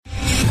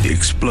The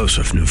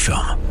explosive new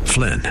film,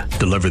 Flynn,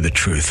 deliver the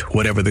truth,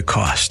 whatever the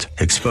cost,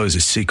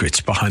 exposes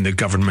secrets behind the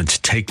government's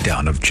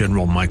takedown of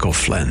General Michael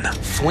Flynn.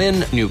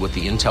 Flynn knew what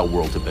the intel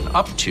world had been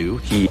up to.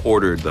 He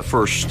ordered the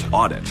first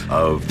audit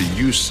of the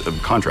use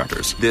of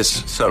contractors.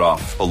 This set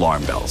off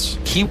alarm bells.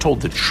 He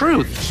told the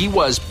truth. He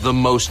was the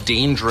most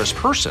dangerous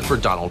person for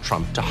Donald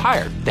Trump to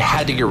hire. They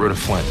had to get rid of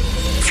Flynn.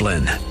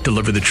 Flynn,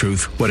 deliver the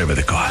truth, whatever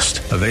the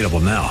cost. Available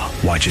now.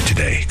 Watch it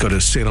today. Go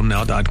to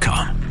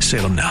salemnow.com.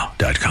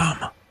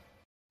 salemnow.com.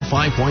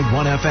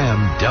 5.1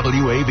 FM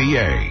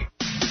WAVA.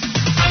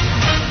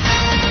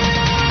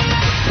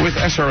 With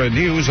SRN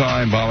News,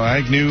 I'm Bob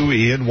Agnew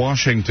in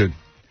Washington.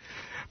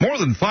 More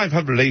than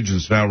 500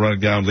 agents now running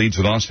down leads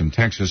in Austin,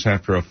 Texas,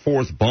 after a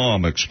fourth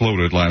bomb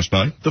exploded last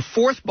night. The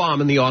fourth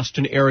bomb in the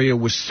Austin area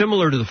was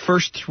similar to the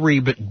first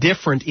three, but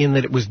different in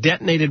that it was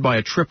detonated by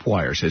a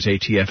tripwire, says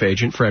ATF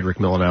agent Frederick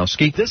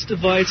Milanowski. This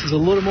device is a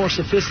little more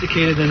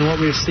sophisticated than what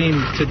we've seen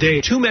to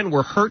date. 2 men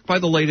were hurt by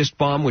the latest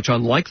bomb, which,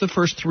 unlike the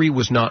first 3,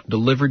 was not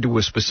delivered to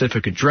a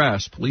specific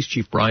address. Police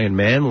Chief Brian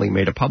Manley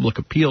made a public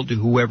appeal to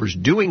whoever's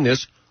doing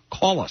this.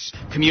 Call us.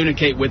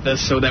 Communicate with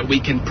us so that we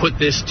can put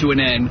this to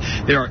an end.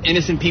 There are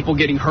innocent people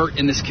getting hurt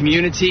in this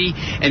community,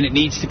 and it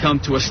needs to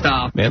come to a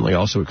stop. Manley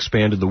also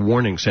expanded the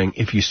warning, saying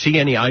if you see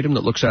any item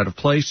that looks out of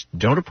place,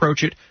 don't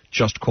approach it.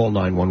 Just call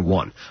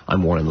 911.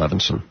 I'm Warren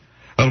Levinson.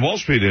 On Wall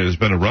Street, it has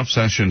been a rough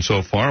session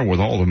so far, with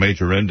all the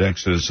major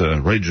indexes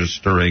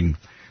registering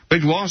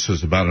big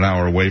losses about an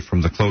hour away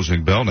from the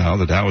closing bell now.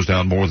 The Dow is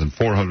down more than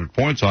 400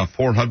 points off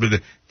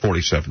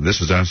 447. This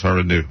is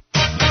SRN News.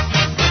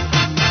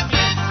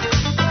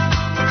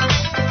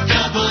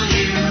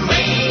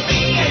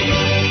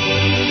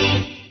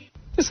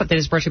 This update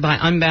is brought to you by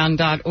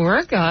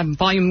Unbound.org.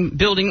 Volume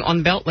building on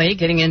the Beltway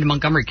getting into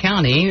Montgomery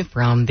County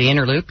from the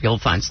inner loop. You'll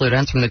find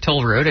slowdowns from the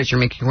toll road as you're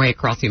making your way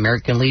across the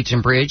American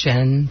Legion Bridge,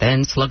 and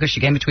then sluggish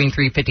again between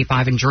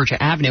 355 and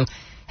Georgia Avenue.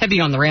 Heavy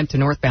on the ramp to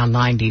northbound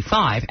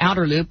 95.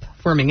 Outer loop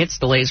forming its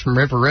delays from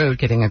River Road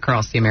getting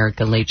across the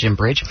American Legion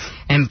Bridge.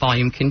 And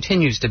volume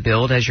continues to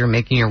build as you're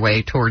making your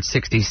way towards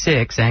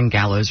 66 and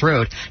Gallows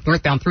Road.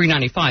 Northbound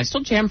 395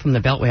 still jammed from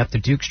the Beltway up to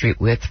Duke Street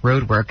with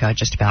road work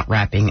just about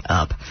wrapping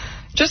up.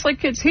 Just like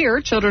kids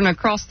here, children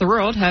across the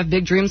world have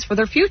big dreams for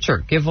their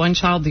future. Give one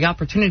child the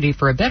opportunity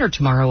for a better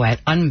tomorrow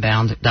at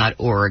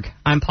Unbound.org.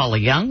 I'm Paula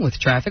Young with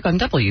traffic on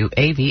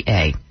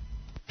WAVA.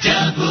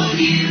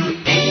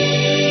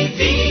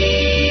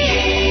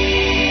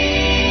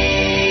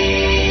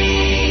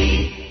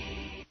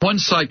 One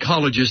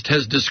psychologist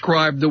has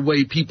described the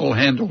way people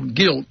handle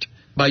guilt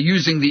by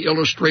using the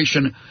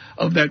illustration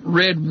of that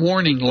red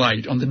warning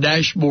light on the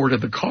dashboard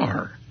of the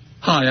car.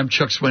 Hi, I'm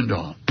Chuck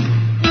Swindoll.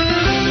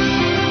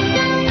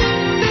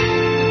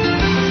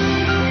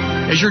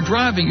 As you're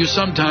driving, you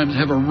sometimes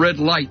have a red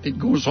light that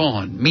goes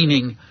on,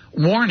 meaning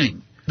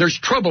warning, there's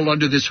trouble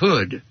under this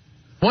hood.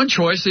 One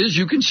choice is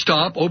you can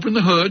stop, open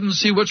the hood, and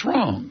see what's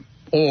wrong.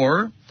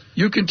 Or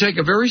you can take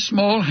a very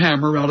small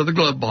hammer out of the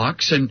glove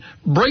box and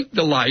break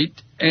the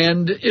light,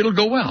 and it'll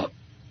go out.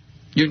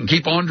 You can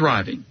keep on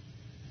driving.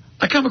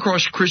 I come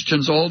across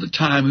Christians all the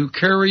time who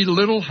carry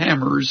little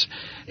hammers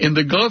in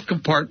the glove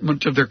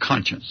compartment of their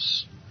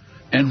conscience.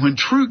 And when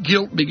true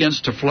guilt begins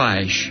to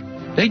flash,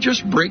 they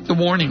just break the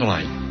warning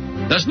light.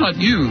 That's not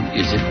you,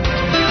 is it?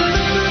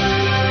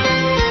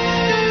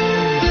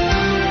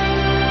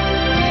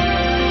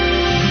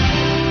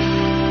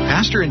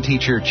 Pastor and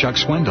teacher Chuck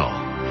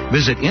Swindoll.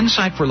 Visit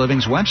Insight for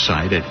Living's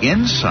website at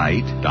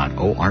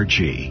insight.org.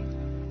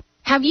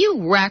 Have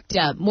you racked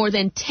up more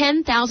than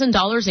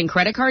 $10,000 in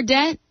credit card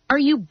debt? Are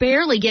you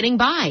barely getting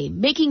by,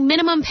 making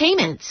minimum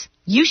payments?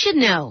 You should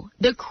know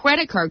the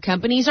credit card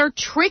companies are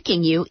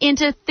tricking you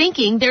into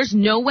thinking there's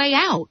no way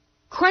out.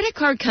 Credit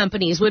card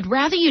companies would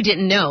rather you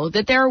didn't know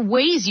that there are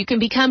ways you can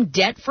become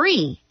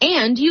debt-free,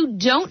 and you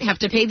don't have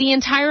to pay the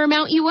entire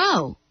amount you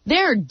owe.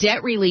 There are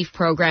debt relief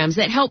programs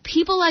that help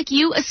people like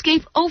you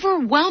escape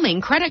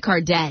overwhelming credit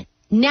card debt.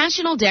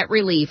 National Debt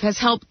Relief has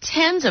helped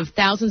tens of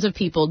thousands of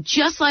people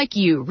just like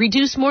you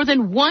reduce more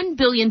than $1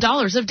 billion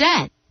of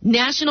debt.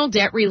 National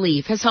Debt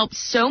Relief has helped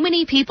so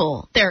many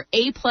people. They're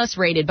A+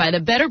 rated by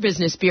the Better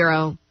Business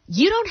Bureau.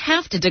 You don't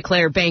have to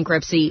declare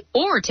bankruptcy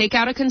or take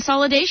out a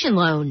consolidation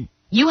loan.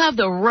 You have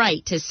the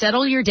right to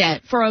settle your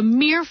debt for a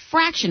mere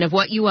fraction of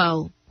what you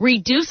owe.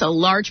 Reduce a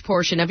large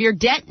portion of your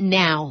debt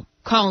now.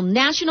 Call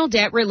National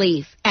Debt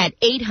Relief at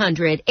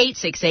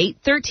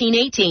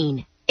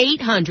 800-868-1318.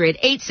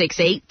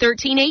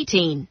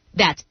 800-868-1318.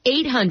 That's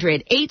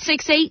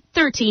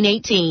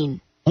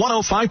 800-868-1318.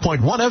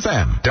 105.1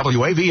 FM,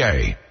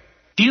 WAVA.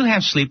 Do you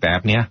have sleep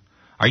apnea?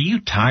 Are you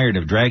tired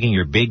of dragging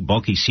your big,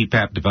 bulky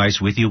CPAP device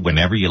with you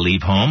whenever you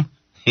leave home?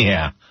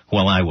 Yeah,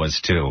 well, I was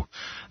too.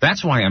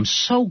 That's why I'm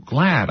so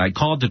glad I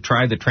called to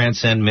try the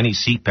Transcend Mini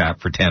CPAP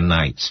for 10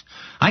 nights.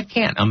 I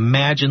can't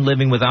imagine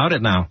living without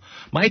it now.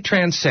 My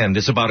Transcend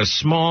is about as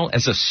small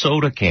as a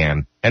soda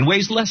can and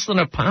weighs less than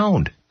a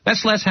pound.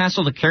 That's less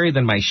hassle to carry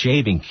than my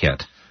shaving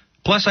kit.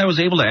 Plus, I was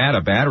able to add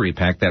a battery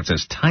pack that's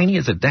as tiny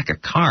as a deck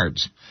of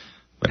cards.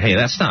 But hey,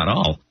 that's not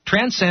all.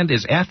 Transcend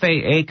is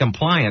FAA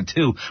compliant,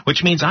 too,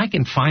 which means I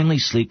can finally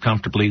sleep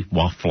comfortably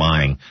while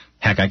flying.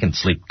 Heck, I can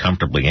sleep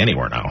comfortably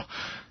anywhere now.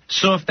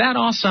 So if that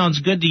all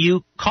sounds good to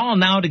you, call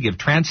now to give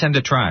Transcend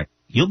a try.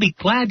 You'll be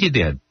glad you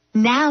did.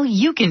 Now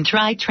you can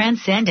try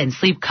Transcend and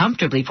sleep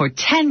comfortably for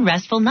 10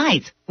 restful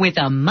nights with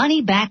a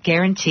money-back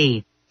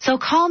guarantee. So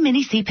call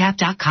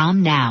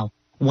minicpap.com now.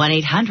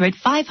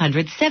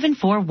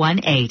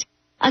 1-800-500-7418.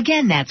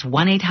 Again, that's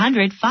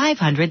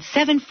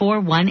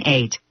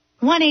 1-800-500-7418.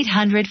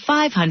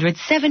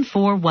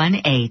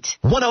 1-800-500-7418.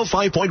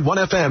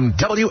 105.1 FM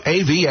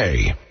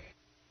WAVA.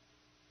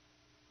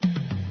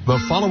 The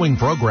following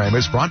program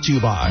is brought to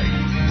you by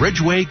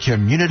Bridgeway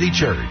Community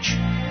Church.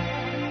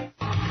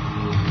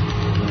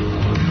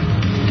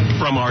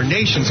 From our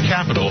nation's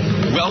capital,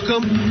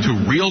 welcome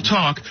to Real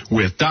Talk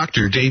with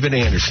Dr. David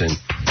Anderson.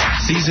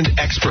 Seasoned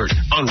expert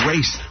on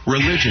race,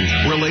 religion,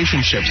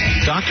 relationships,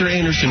 Dr.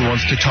 Anderson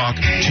wants to talk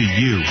to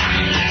you.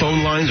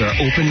 Phone lines are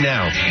open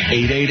now,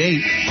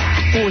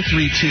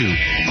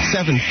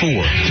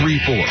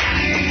 888-432-7434.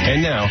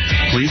 And now,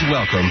 please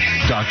welcome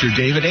Dr.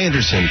 David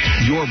Anderson,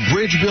 your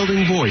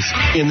bridge-building voice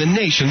in the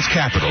nation's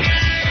capital.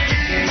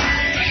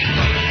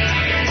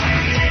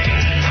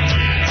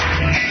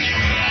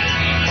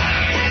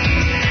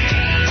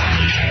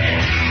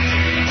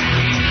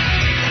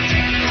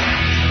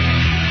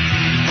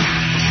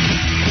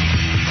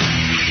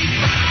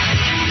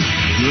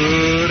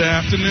 Good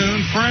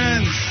afternoon,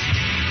 friends.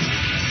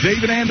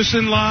 David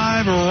Anderson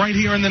live right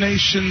here in the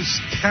nation's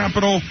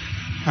capital.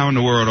 How in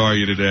the world are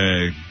you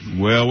today?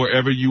 Well,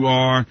 wherever you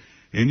are,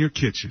 in your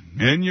kitchen,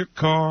 in your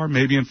car,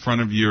 maybe in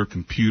front of your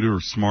computer or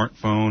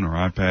smartphone or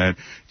iPad,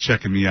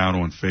 checking me out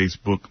on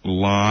Facebook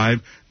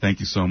Live.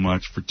 Thank you so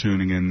much for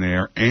tuning in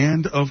there.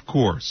 And, of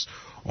course,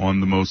 on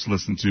the most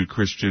listened to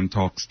Christian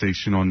talk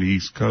station on the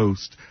East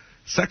Coast,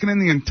 second in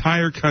the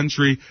entire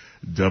country,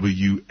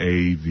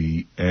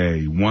 WAVA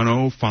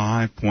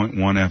 105.1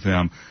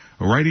 FM,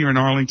 right here in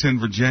Arlington,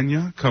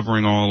 Virginia,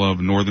 covering all of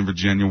Northern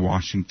Virginia,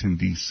 Washington,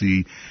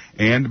 D.C.,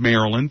 and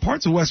Maryland,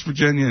 parts of West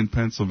Virginia and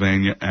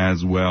Pennsylvania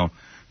as well.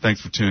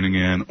 Thanks for tuning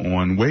in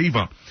on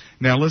WAVA.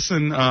 Now,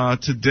 listen,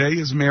 today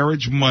is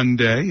Marriage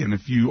Monday, and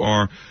if you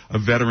are a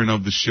veteran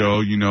of the show,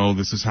 you know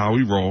this is how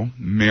we roll.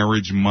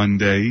 Marriage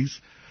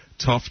Mondays,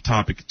 Tough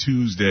Topic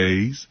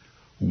Tuesdays,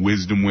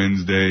 Wisdom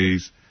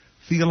Wednesdays,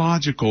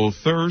 Theological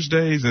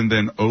Thursdays, and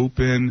then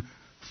open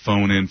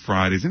phone-in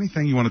Fridays.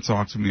 Anything you want to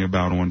talk to me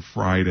about on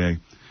Friday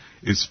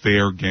is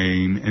fair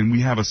game. And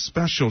we have a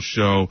special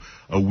show,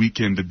 a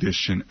weekend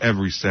edition,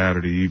 every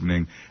Saturday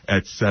evening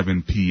at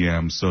 7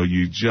 p.m. So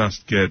you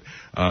just get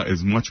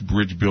as much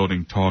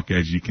bridge-building talk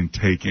as you can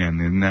take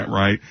in. Isn't that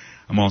right?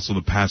 I'm also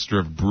the pastor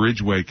of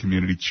Bridgeway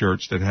Community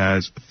Church that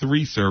has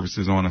 3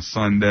 services on a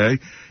Sunday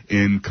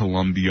in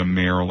Columbia,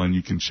 Maryland.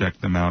 You can check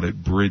them out at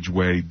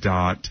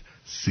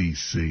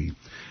bridgeway.cc.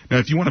 Now,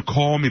 if you want to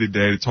call me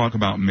today to talk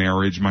about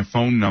marriage, my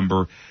phone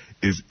number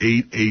is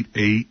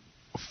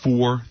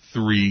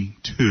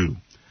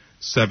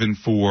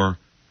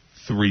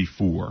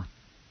 888-432-7434.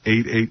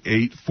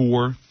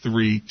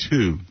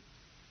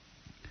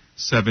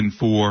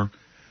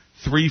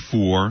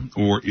 888-432-7434.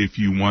 Or if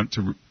you want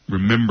to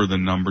remember the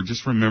number,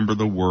 just remember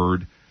the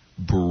word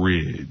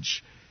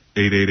bridge.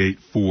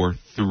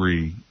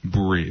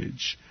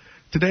 888-43-BRIDGE.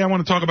 Today I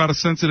want to talk about a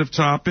sensitive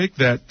topic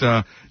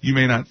that you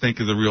may not think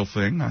is a real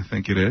thing. I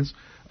think it is.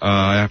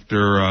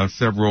 After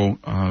several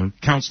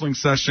counseling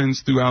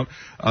sessions throughout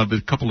the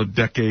couple of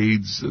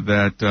decades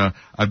that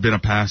I've been a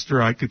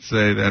pastor, I could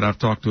say that I've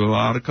talked to a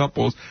lot of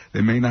couples. They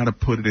may not have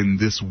put it in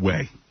this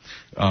way,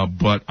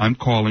 but I'm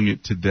calling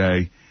it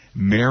today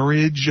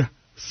marriage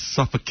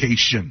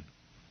suffocation.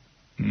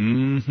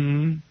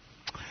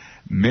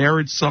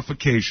 Marriage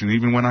suffocation.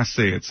 Even when I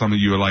say it, some of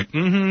you are like,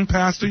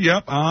 Pastor,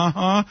 yep,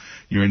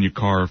 You're in your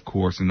car, of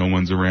course, and no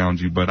one's around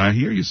you, but I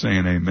hear you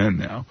saying amen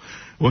now.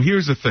 Well,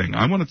 here's the thing.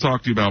 I want to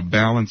talk to you about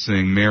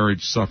balancing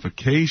marriage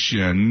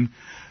suffocation,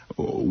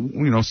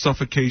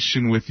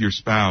 suffocation with your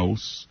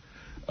spouse,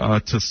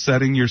 to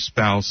setting your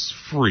spouse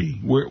free.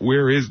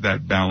 Where is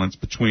that balance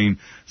between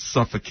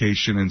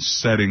suffocation and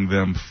setting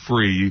them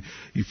free?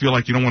 You feel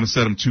like you don't want to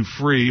set them too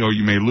free, or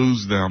you may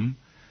lose them.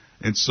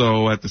 And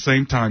so at the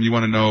same time, you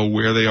want to know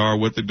where they are,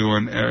 what they're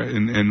doing,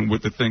 and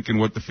what they're thinking,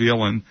 what they're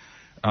feeling.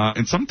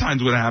 And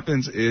sometimes what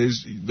happens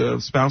is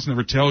the spouse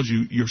never tells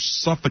you, you're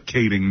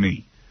suffocating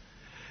me.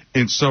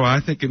 And so I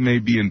think it may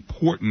be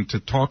important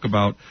to talk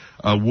about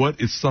what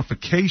is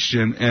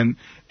suffocation and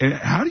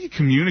how do you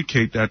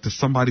communicate that to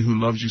somebody who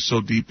loves you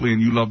so deeply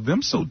and you love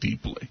them so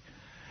deeply,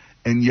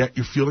 and yet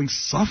you're feeling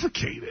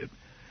suffocated.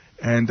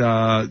 And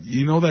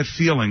you know that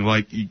feeling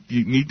like you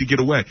need to get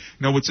away.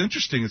 Now, what's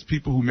interesting is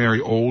people who marry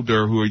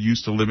older, who are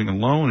used to living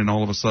alone, and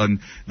all of a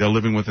sudden they're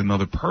living with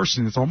another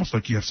person. It's almost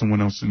like you have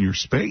someone else in your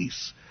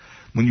space.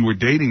 when you were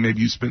dating, maybe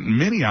you spent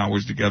many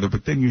hours together,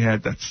 but then you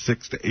had that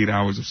 6 to 8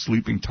 hours of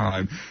sleeping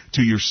time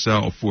to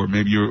yourself, or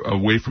maybe you're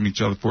away from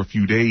each other for a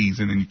few days,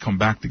 and then you come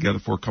back together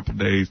for a couple of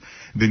days,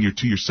 and then you're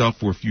to yourself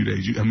for a few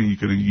days. You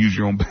could use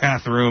your own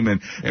bathroom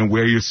and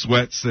wear your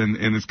sweats, and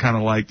it's kind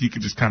of like you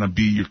could just kind of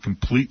be your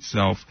complete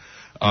self.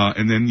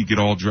 And then you get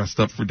all dressed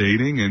up for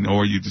dating,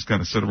 or you just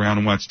kind of sit around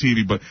and watch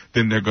TV, but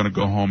then they're going to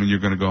go home and you're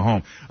going to go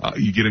home.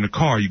 You get in a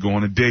car, you go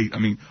on a date. I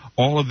mean,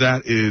 all of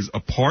that is a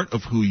part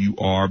of who you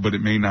are, but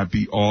it may not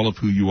be all of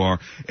who you are.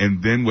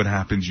 And then what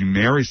happens, you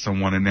marry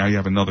someone, and now you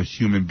have another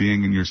human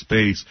being in your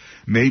space,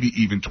 maybe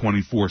even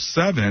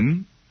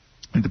 24/7.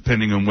 And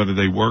depending on whether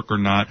they work or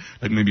not,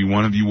 like maybe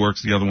one of you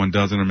works, the other one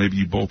doesn't, or maybe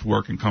you both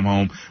work and come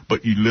home,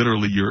 but you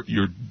literally,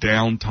 your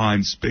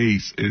downtime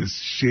space is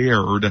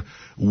shared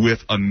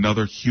with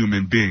another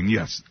human being.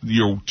 Yes,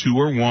 you're two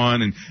or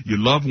one, and you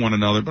love one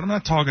another, but I'm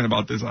not talking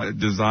about this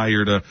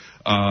desire to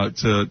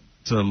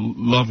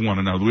love one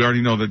another. We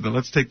already know that.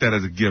 Let's take that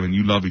as a given.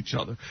 You love each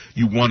other.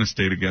 You want to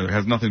stay together. It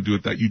has nothing to do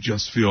with that. You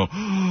just feel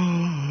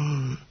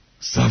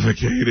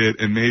suffocated,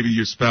 and maybe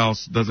your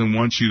spouse doesn't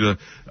want you to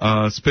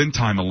spend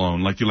time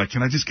alone. Like, you're like,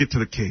 can I just get to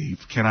the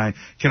cave? Can I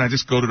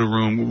just go to the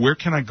room? Where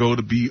can I go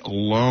to be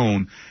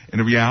alone? And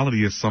the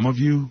reality is, some of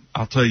you,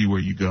 I'll tell you where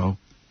you go.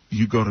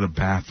 You go to the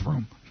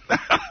bathroom.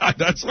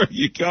 That's where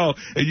you go,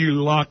 and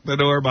you lock the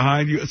door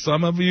behind you.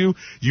 Some of you,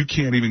 you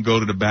can't even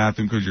go to the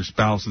bathroom because your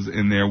spouse is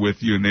in there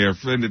with you, and they're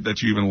offended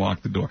that you even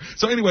locked the door.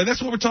 So anyway,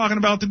 that's what we're talking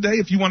about today.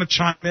 If you want to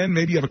chime in,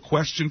 maybe you have a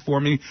question for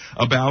me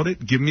about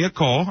it, give me a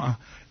call,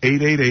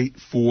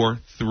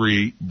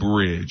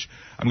 888-43-BRIDGE.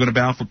 I'm going to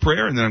bow for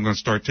prayer, and then I'm going to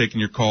start taking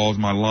your calls.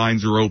 My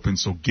lines are open,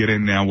 so get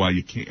in now while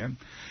you can.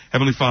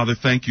 Heavenly Father,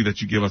 thank you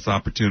that you give us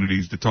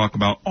opportunities to talk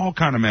about all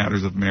kind of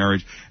matters of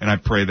marriage, and I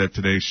pray that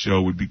today's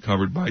show would be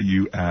covered by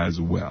you as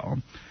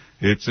well.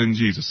 It's in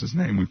Jesus'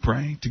 name we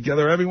pray.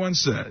 Together everyone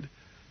said,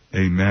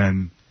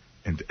 amen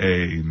and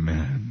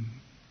amen.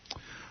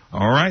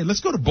 All right, let's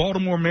go to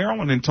Baltimore,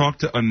 Maryland, and talk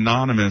to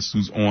Anonymous,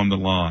 who's on the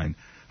line.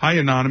 Hi,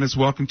 Anonymous.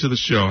 Welcome to the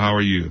show. How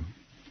are you?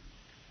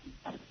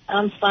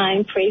 I'm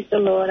fine, praise the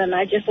Lord, and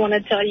I just want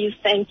to tell you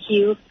thank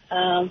you,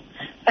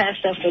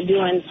 Pastor, for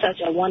doing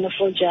such a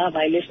wonderful job.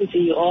 I listen to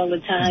you all the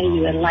time.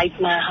 You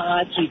enlighten my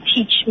heart. You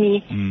teach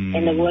me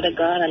in the Word of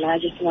God, and I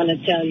just want to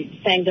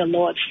thank the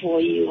Lord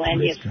for you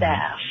and your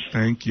staff.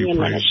 Thank you. Your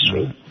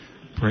ministry.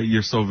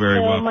 You're so very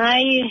welcome.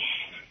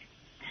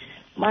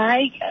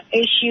 My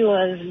issue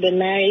has been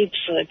married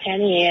for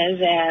 10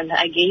 years, and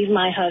I gave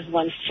my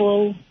husband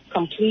full,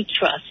 complete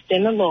trust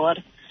in the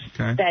Lord.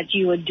 Okay. That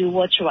you would do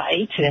what's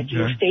right, that you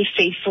will stay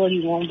faithful,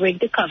 you won't break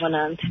the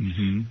covenant.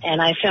 Mm-hmm.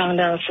 And I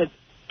found out for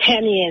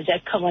 10 years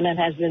that covenant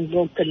has been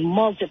broken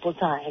multiple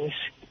times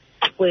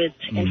with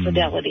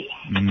infidelity.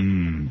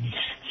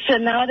 So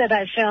now that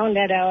I found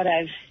that out,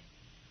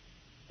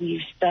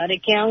 we've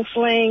started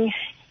counseling.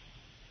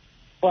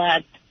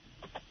 But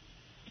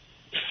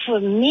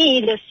for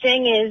me, the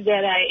thing is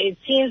that it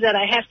seems that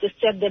I have to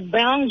set the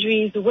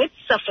boundaries with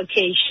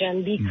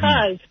suffocation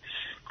because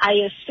I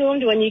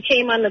assumed when you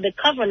came under the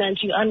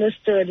covenant, you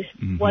understood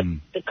what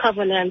the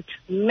covenant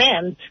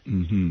meant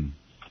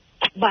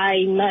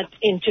by not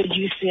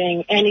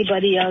introducing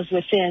anybody else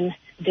within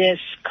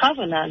this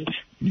covenant.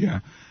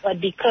 Yeah.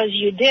 But because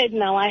you did,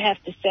 now I have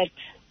to set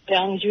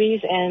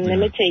boundaries and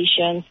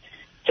limitations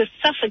to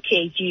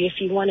suffocate you, if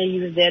you want to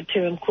use that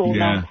term, quote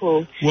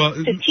unquote,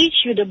 to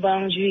teach you the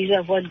boundaries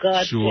of what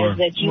God says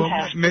that you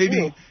have to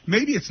do.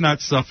 Maybe it's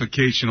not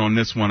suffocation on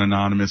this one,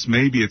 Anonymous.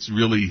 Maybe it's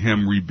really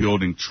him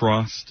rebuilding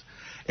trust.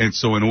 And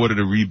so in order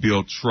to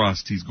rebuild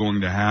trust, he's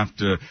going to have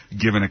to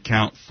give an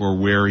account for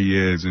where he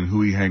is and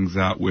who he hangs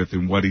out with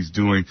and what he's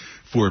doing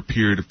for a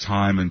period of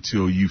time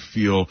until you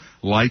feel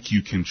like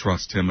you can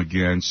trust him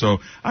again.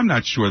 So I'm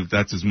not sure that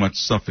that's as much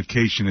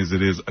suffocation as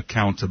it is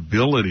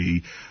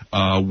accountability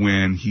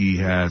when he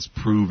has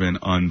proven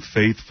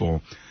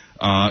unfaithful.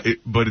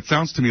 But it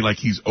sounds to me like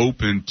he's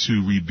open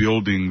to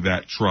rebuilding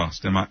that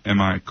trust. Am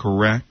I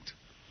correct?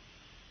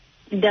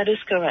 That is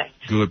correct.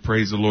 Good.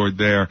 Praise the Lord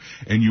there.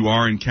 And you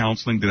are in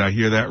counseling. Did I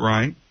hear that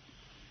right?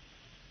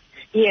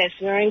 Yes,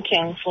 we're in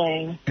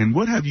counseling. And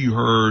what have you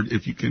heard,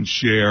 if you can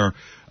share,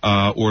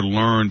 or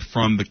learned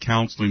from the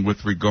counseling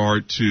with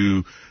regard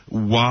to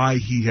why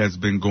he has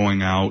been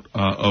going out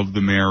of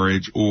the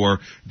marriage? Or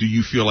do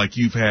you feel like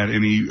you've had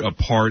any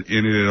part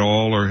in it at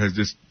all, or has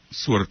this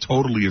sort of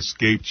totally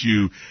escaped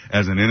you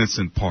as an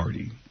innocent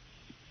party?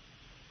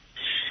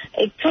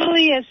 It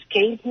totally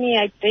escaped me,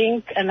 I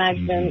think, and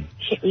I've been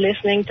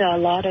listening to a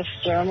lot of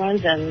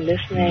sermons and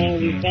listening.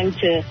 We've been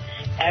to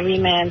Every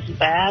Man's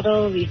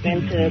Battle. We've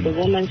been to the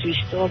Women's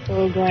Restore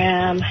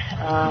program.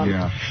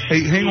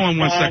 Hey, hang on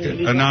one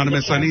second.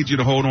 Anonymous, I need you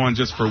to hold on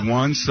just for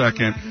 1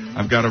 second.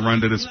 I've got to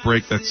run to this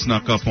break that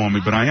snuck up on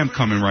me, but I am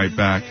coming right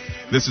back.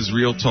 This is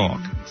Real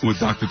Talk with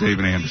Dr.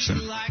 David Anderson.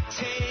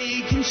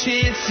 Taking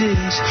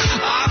chances,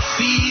 I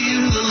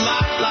feel a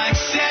lot like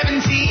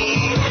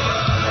 17.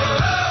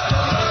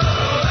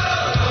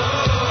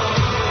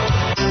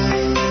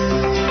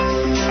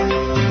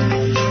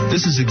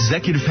 This is exactly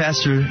Executive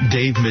Pastor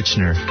Dave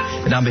Mitchner.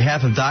 And on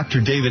behalf of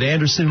Dr. David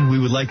Anderson, we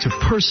would like to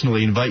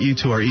personally invite you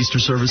to our Easter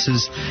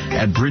services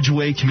at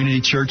Bridgeway Community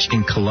Church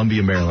in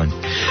Columbia, Maryland.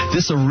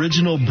 This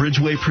original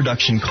Bridgeway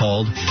production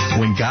called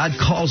When God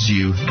Calls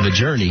You, The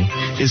Journey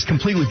is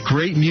complete with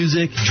great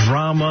music,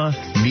 drama,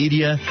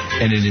 media,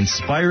 and an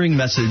inspiring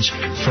message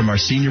from our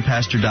senior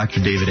pastor,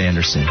 Dr. David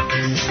Anderson.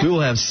 We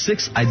will have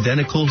 6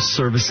 identical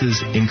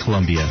services in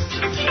Columbia.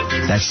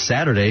 That's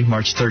Saturday,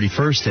 March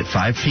 31st at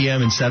 5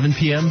 p.m. and 7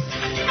 p.m.,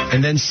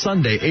 and then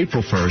Sunday,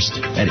 April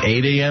 1st at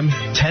 8 a.m.,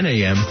 10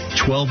 a.m.,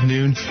 12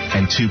 noon,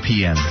 and 2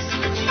 p.m.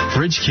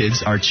 Bridge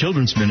Kids, our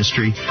children's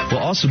ministry, will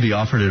also be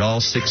offered at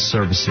all 6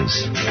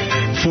 services.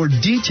 For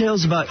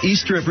details about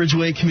Easter at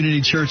Bridgeway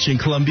Community Church in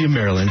Columbia,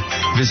 Maryland,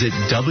 visit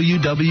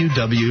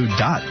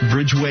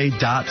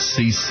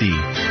www.bridgeway.cc.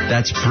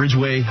 That's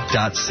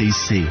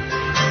bridgeway.cc.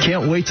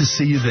 Can't wait to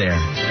see you there.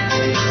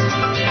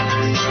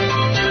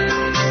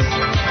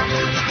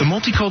 The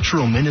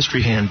Multicultural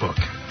Ministry Handbook.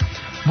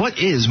 What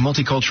is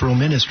multicultural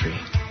ministry?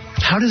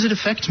 How does it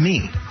affect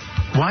me?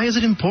 Why is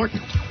it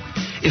important?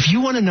 If you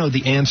want to know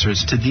the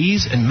answers to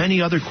these and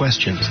many other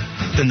questions,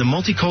 then the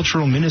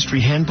Multicultural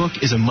Ministry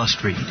Handbook is a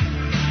must-read.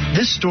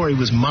 This story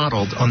was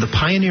modeled on the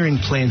pioneering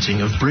planting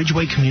of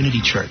Bridgeway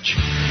Community Church,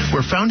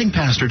 where founding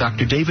pastor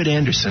Dr. David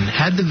Anderson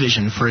had the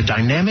vision for a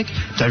dynamic,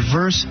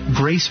 diverse,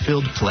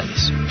 grace-filled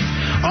place.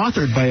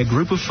 Authored by a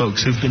group of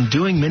folks who've been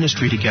doing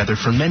ministry together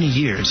for many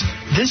years,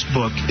 this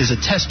book is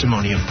a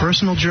testimony of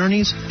personal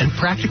journeys and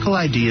practical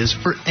ideas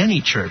for any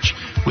church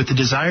with the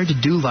desire to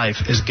do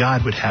life as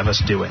God would have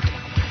us do it.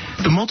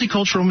 The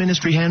Multicultural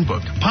Ministry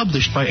Handbook,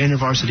 published by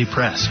InterVarsity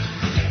Press,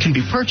 can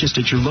be purchased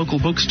at your local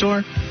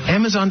bookstore,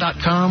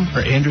 Amazon.com,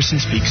 or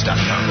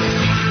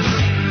AndersonSpeaks.com.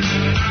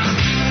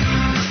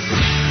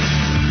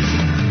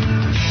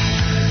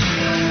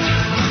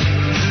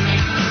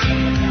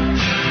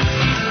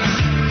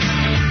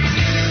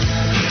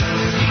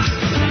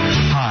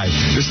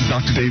 This is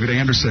Dr. David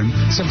Anderson.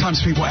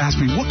 Sometimes people ask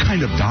me, what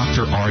kind of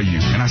doctor are you?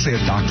 And I say,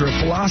 a doctor of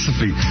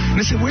philosophy. And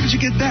they say, where did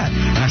you get that?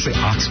 And I say,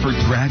 Oxford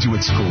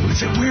Graduate School. And they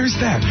say, where's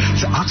that? I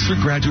say,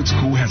 Oxford Graduate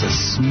School has a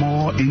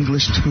small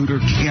English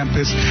tutor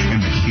campus in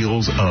the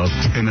hills of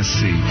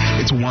Tennessee.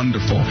 It's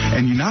wonderful.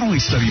 And you not only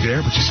study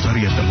there, but you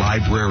study at the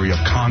Library of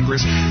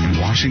Congress in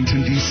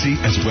Washington, D.C.,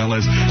 as well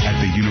as at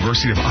the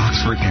University of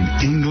Oxford in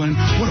England.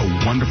 What a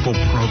wonderful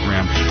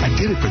program. I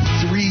did it for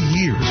 3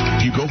 years.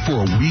 You go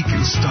for a week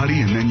and study,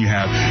 and then you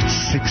have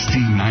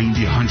 60,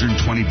 90,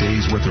 120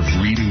 days worth of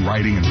reading,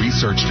 writing, and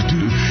research to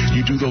do.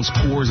 You do those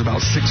cores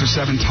about 6 or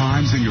 7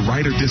 times, then you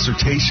write a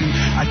dissertation.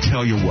 I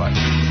tell you what,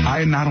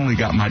 I not only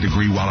got my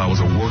degree while I was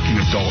a working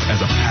adult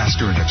as a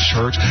pastor in a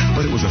church,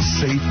 but it was a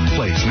safe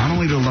place, not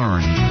only to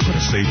learn, but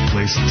a safe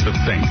place to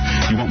think.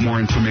 You want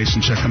more information,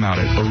 check them out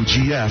at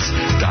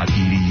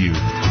ogs.edu.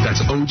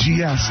 That's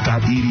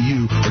ogs.edu,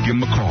 or give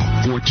them a call,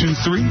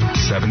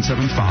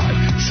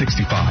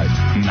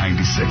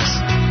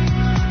 423-775-6596.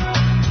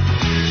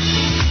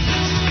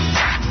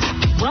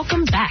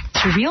 Welcome back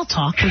to Real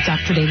Talk with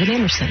Dr. David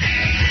Anderson.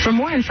 For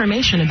more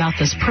information about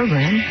this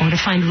program or to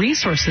find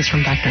resources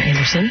from Dr.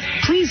 Anderson,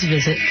 please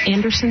visit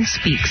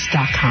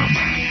AndersonSpeaks.com.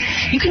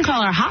 You can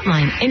call our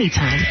hotline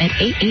anytime at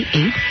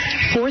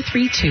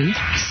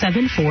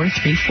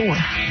 888-432-7434.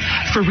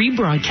 For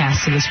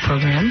rebroadcasts of this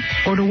program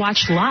or to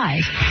watch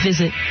live,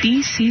 visit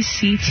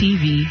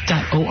bcctv.org.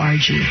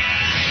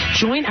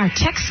 Join our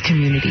text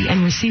community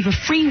and receive a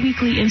free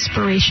weekly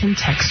inspiration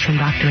text from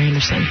Dr.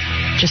 Anderson.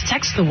 Just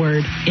text the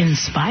word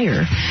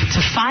INSPIRE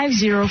to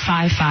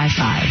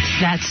 50555.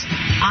 That's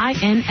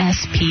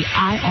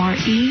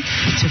INSPIRE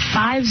to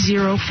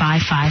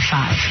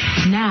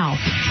 50555. Now,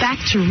 back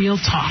to Real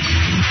Talk.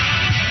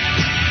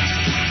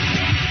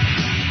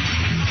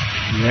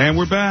 And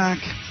we're back.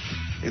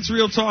 It's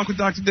Real Talk with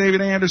Dr. David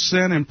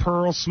Anderson and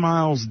Pearl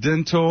Smiles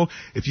Dental.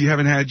 If you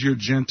haven't had your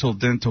gentle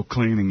dental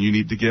cleaning, you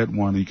need to get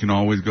one. You can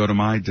always go to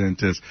my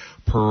dentist,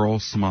 Pearl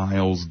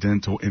Smiles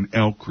Dental in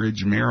Elk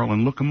Ridge,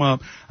 Maryland. Look them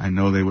up. I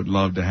know they would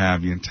love to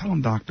have you. And tell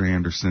them Dr.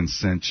 Anderson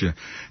sent you.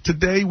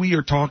 Today we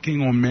are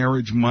talking on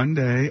Marriage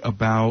Monday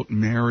about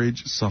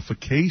marriage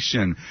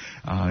suffocation.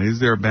 Is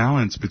there a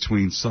balance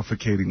between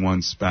suffocating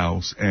one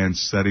spouse and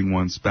setting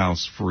one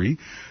spouse free?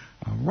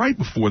 Right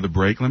before the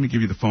break, let me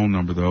give you the phone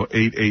number, though,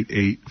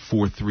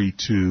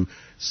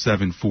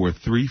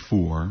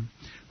 888-432-7434.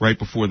 Right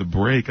before the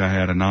break, I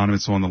had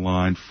Anonymous on the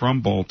line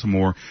from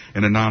Baltimore.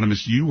 And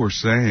Anonymous, you were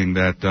saying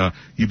that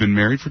you've been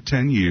married for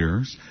 10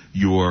 years.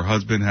 Your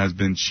husband has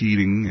been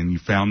cheating, and you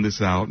found this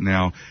out.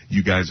 Now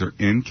you guys are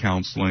in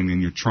counseling,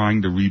 and you're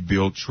trying to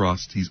rebuild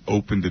trust. He's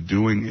open to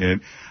doing it.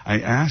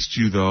 I asked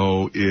you,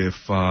 though, if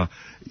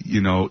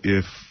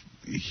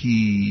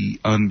he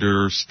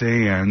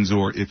understands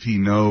or if he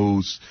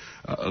knows,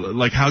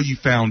 like how you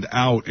found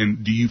out,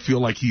 and do you feel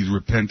like he's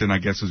repentant, I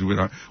guess is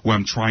what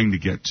I'm trying to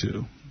get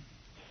to.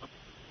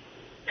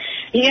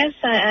 Yes,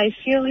 I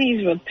feel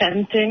he's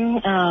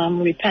repenting.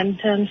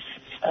 Repentance,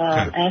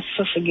 asks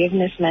for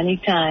forgiveness many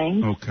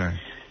times. Okay.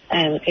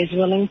 And is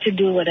willing to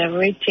do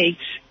whatever it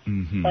takes.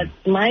 Mm-hmm. But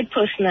my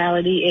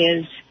personality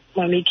is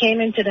when we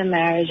came into the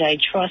marriage, I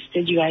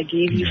trusted you. I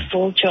gave you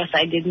full trust.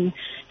 I didn't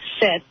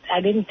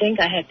think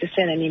I had to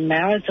set any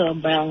marital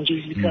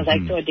boundaries because I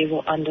thought they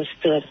were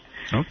understood.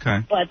 Okay.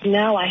 But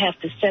now I have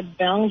to set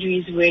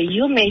boundaries where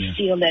you may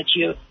feel that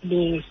you're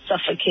being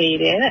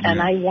suffocated,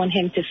 and I want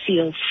him to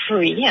feel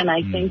free. And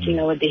I think,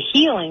 the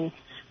healing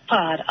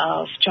part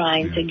of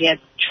trying to get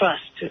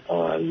trust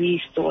or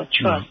restore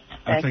trust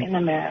back in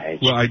a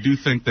marriage. Well, I do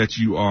think that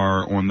you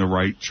are on the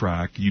right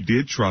track. You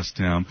did trust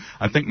him.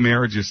 I think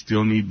marriages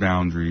still need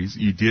boundaries.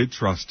 You did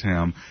trust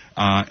him,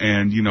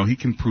 and he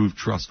can prove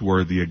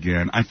trustworthy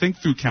again. I think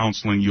through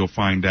counseling you'll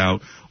find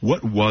out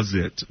what was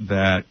it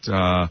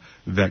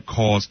that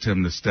caused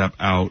him to step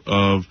out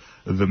of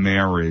the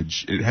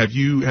marriage. Have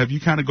you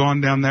kind of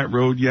gone down that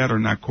road yet, or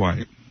not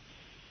quite?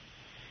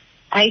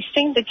 I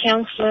think the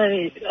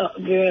counselor,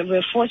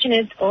 we're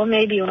fortunate or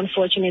maybe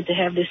unfortunate to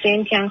have the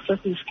same counselor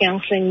who's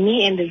counseling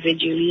me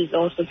individually is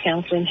also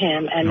counseling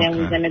him, and then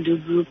we're going to do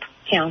group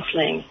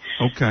counseling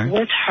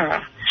with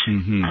her.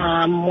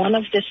 Mm-hmm. One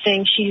of the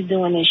things she's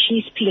doing is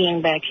she's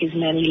peeling back his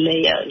many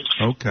layers.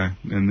 Okay,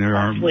 and there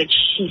are... Which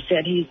she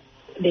said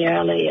there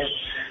are layers.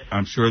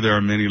 I'm sure there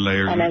are many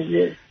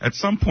layers. At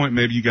some point,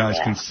 maybe you guys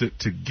can sit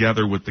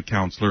together with the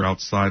counselor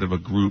outside of a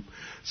group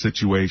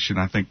situation.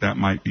 I think that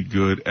might be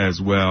good as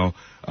well.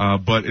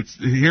 But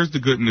here's the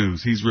good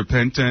news. He's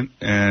repentant,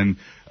 and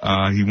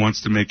he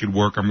wants to make it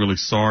work. I'm really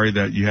sorry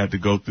that you had to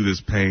go through this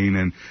pain,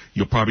 and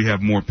you'll probably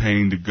have more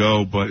pain to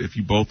go. But if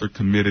you both are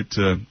committed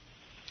to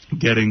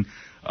getting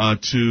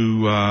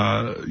to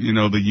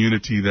the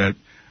unity that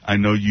I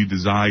know you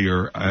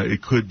desire,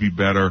 it could be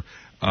better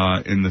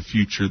in the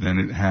future than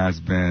it has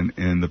been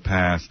in the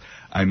past.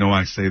 I know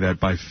I say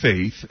that by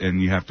faith,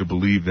 and you have to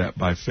believe that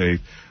by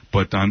faith,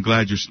 but I'm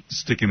glad you're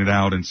sticking it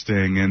out and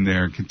staying in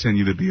there and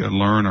continue to be a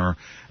learner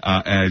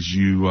as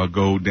you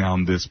go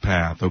down this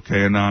path.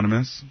 Okay,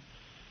 Anonymous?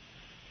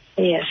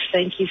 Yes,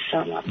 thank you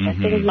so much. I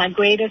think my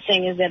greater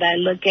thing is that I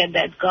look at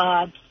that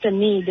God, to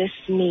me, this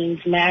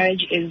means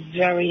marriage is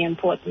very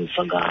important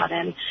for God,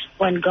 and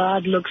when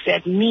God looks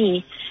at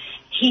me,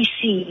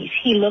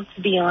 he looks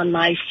beyond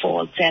my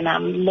faults, and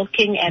I'm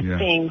looking at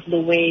things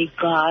the way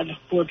God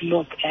would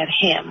look at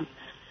him,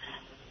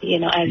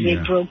 as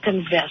a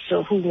broken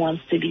vessel who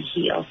wants to be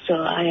healed. So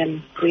I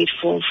am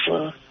grateful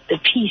for the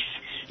peace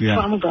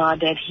from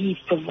God that he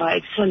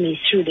provides for me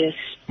through this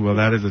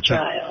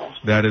trial.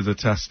 That is a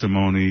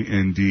testimony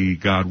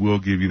indeed. God will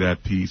give you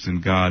that peace,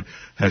 and God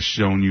has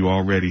shown you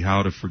already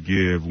how to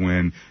forgive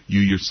when you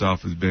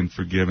yourself has been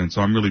forgiven.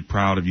 So I'm really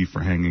proud of you for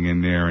hanging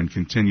in there and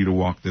continue to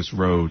walk this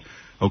road.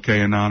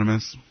 Okay,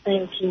 Anonymous?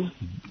 Thank you.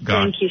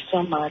 Thank you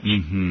so much.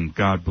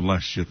 God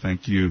bless you.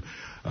 Thank you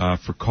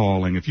for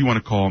calling. If you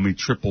want to call me,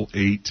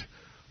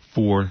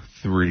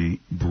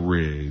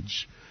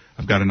 888-43-BRIDGE.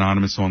 I've got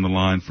Anonymous on the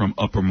line from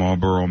Upper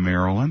Marlboro,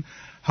 Maryland.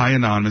 Hi,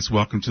 Anonymous.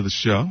 Welcome to the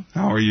show.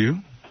 How are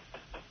you?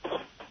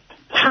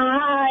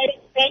 Hi.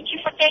 Thank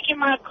you for taking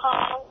my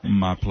call.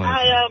 My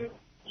pleasure.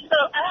 So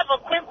I have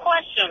a quick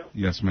question.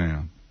 Yes,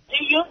 ma'am. Do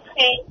you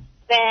think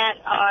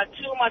that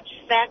too much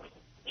sex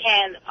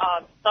can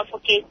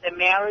suffocate the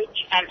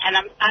marriage? And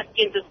I'm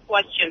asking this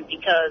question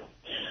because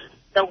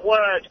the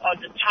word or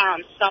the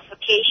term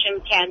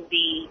suffocation can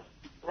be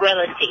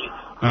relative,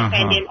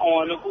 depending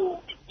on who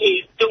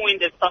is doing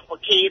the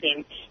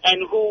suffocating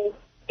and who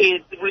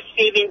is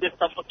receiving the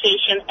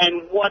suffocation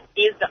and what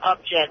is the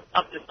object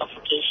of the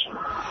suffocation.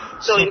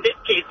 So in this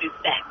case, it's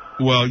sex.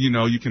 Well,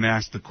 you can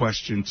ask the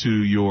question to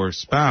your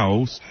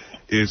spouse,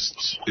 is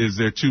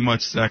there too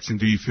much sex and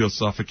do you feel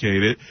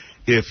suffocated?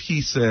 If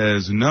he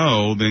says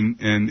no, then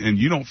and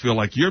you don't feel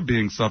like you're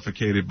being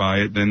suffocated by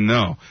it, then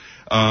no.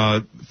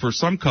 For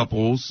some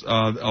couples,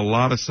 a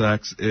lot of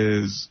sex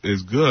is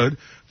good.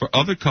 For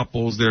other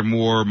couples, they're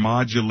more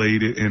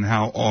modulated in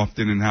how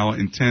often and how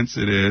intense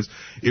it is.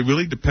 It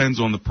really depends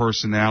on the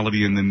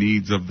personality and the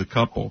needs of the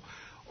couple.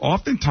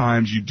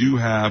 Oftentimes, you do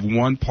have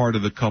one part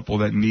of the couple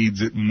that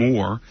needs it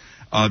more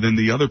than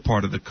the other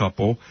part of the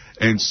couple.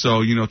 And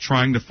so,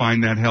 trying to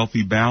find that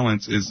healthy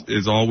balance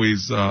is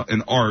always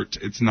an art.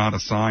 It's not a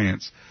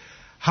science.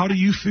 How do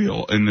you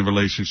feel in the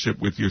relationship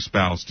with your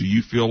spouse? Do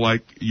you feel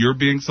like you're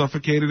being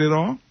suffocated at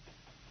all?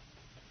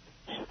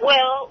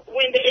 Well,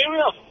 in the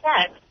area of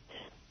sex,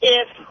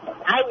 if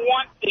I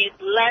want it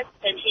less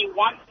and he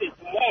wants it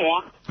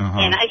more,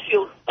 and I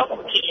feel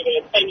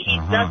suffocated and he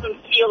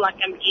doesn't feel like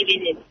I'm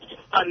giving it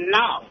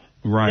enough,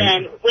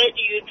 then where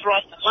do you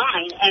draw the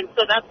line? And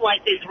so that's why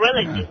it is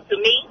relative to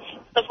me.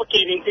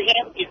 Suffocating to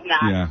him is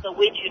not. So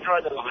where do you draw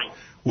the line?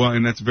 Well,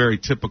 and that's very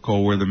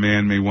typical where the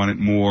man may want it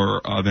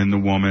more than the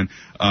woman.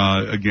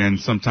 Again,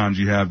 sometimes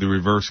you have the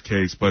reverse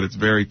case, but it's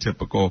very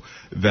typical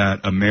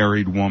that a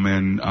married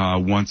woman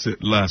wants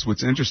it less.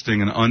 What's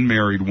interesting, an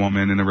unmarried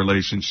woman in a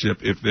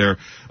relationship, if they're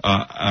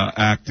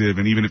active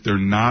and even if they're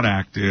not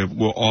active,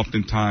 will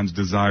oftentimes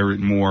desire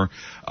it more.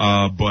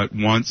 But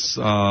once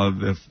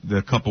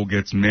the couple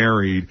gets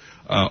married,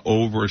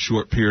 over a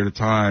short period of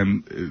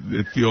time,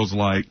 it feels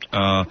like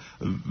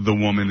the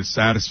woman is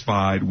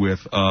satisfied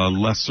with a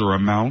lesser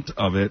amount amount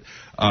of it,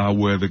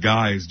 where the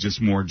guy is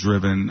just more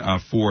driven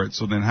for it.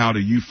 So then how do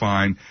you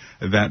find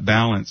that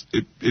balance?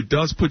 It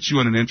does put you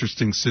in an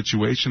interesting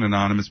situation,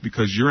 Anonymous,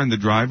 because you're in the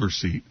driver's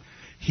seat.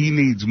 He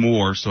needs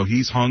more, so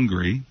he's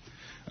hungry,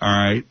 all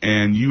right,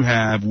 and you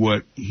have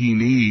what he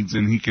needs,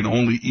 and he can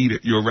only eat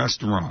at your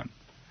restaurant.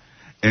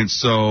 And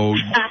so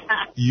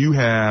you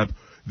have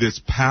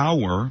this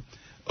power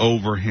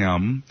over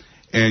him,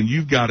 and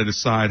you've got to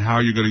decide how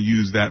you're going to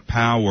use that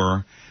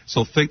power.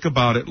 So think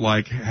about it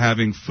like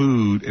having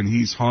food, and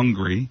he's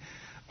hungry.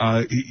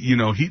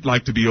 He'd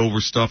like to be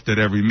overstuffed at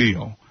every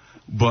meal.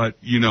 But,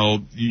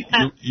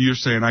 you're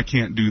saying I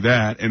can't do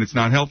that, and it's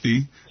not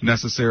healthy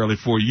necessarily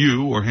for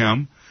you or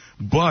him.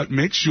 But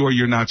make sure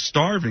you're not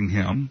starving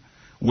him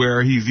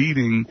where he's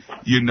eating,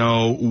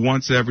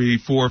 once every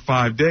 4 or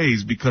 5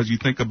 days, because you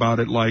think about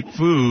it like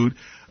food.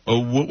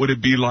 What would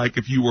it be like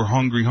if you were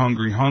hungry,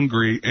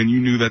 and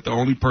you knew that the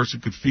only person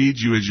could feed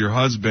you is your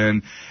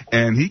husband,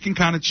 and he can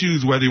kind of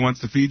choose whether he wants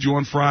to feed you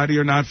on Friday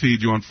or not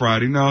feed you on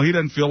Friday. No, he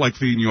doesn't feel like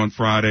feeding you on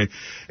Friday,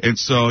 and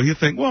so he'll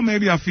think, well,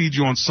 maybe I'll feed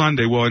you on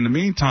Sunday. Well, in the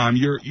meantime,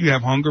 you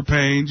have hunger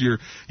pains, your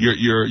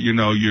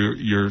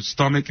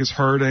stomach is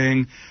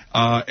hurting,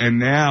 and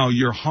now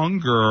your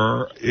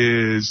hunger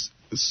is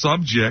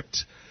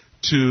subject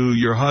to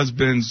your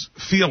husband's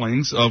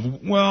feelings of,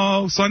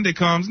 well, Sunday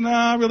comes,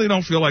 I really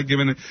don't feel like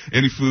giving it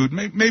any food,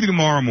 maybe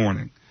tomorrow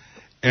morning.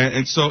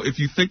 And so if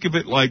you think of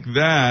it like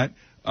that,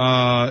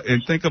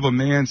 and think of a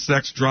man's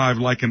sex drive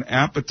like an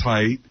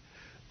appetite,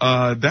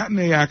 that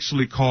may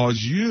actually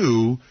cause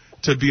you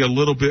to be a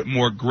little bit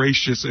more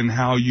gracious in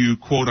how you,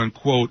 quote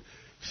unquote,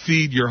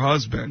 feed your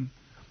husband.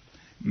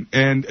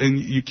 And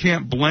you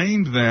can't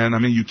blame then. I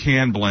mean, you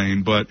can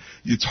blame, but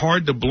it's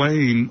hard to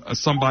blame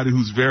somebody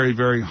who's very,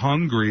 very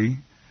hungry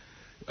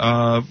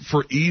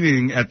for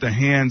eating at the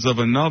hands of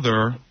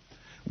another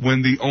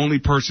when the only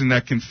person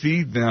that can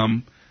feed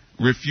them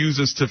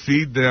refuses to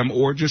feed them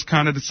or just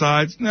kind of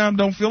decides, I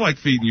don't feel like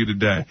feeding you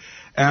today.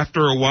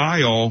 After a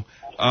while,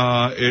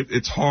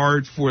 it's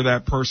hard for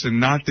that person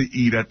not to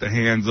eat at the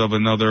hands of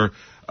another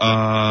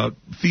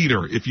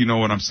feeder, if you know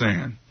what I'm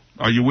saying.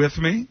 Are you with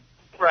me?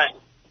 Right.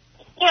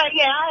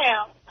 Yeah, I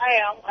am.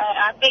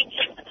 I think,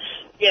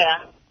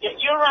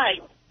 you're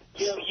right.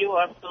 You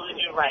are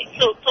absolutely right.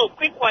 So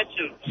quick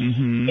question.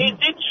 Mm-hmm. Is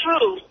it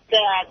true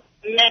that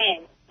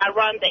men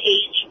around the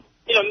age,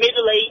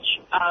 middle age,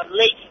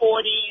 late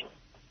 40s,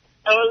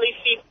 early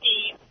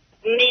 50s,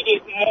 need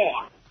it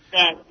more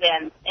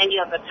than any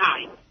other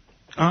time?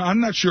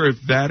 I'm not sure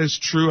if that is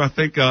true. I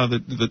think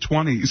the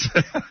 20s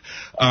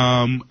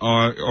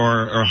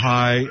are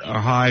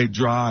high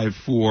drive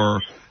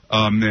for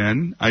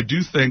men. I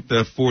do think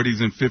the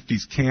 40s and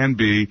 50s can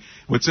be.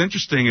 What's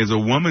interesting is a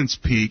woman's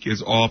peak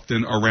is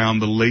often around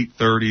the late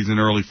 30s and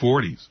early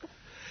 40s.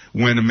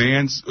 When a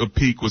man's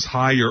peak was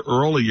higher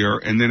earlier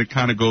and then it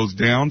kind of goes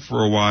down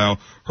for a while,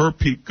 her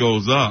peak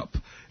goes up.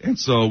 And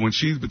so when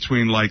she's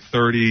between like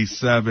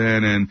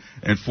 37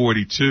 and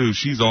 42,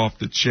 she's off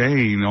the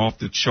chain, off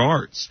the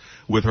charts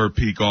with her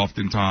peak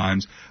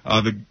oftentimes.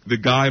 The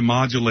guy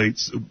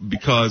modulates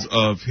because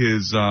of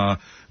his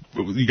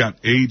you got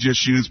age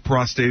issues,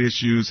 prostate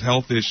issues,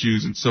 health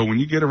issues, and so when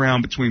you get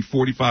around between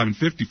 45 and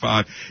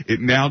 55, it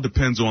now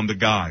depends on the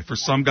guy. For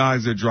some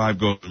guys, their drive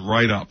goes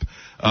right up.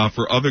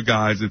 For other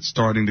guys, it's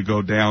starting to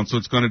go down, so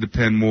it's going to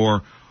depend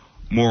more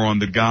on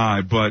the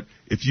guy. But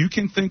if you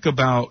can think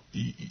about,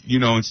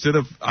 instead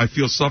of I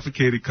feel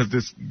suffocated because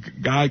this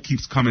guy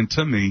keeps coming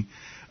to me,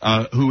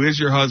 who is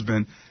your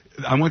husband,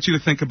 I want you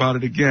to think about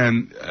it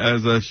again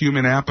as a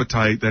human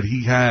appetite that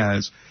he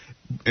has.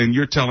 And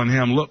you're telling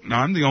him, look,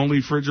 I'm the only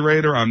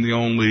refrigerator, I'm the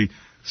only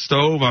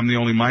stove, I'm the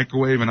only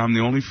microwave, and I'm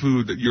the only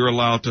food that you're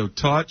allowed to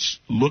touch,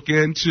 look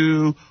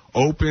into,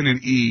 open,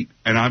 and eat,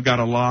 and I've got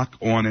a lock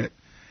on it.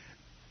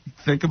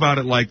 Think about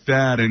it like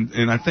that,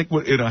 and I think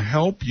it'll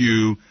help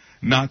you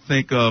not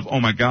think of, oh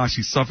my gosh,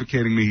 he's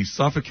suffocating me.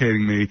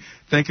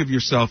 Think of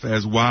yourself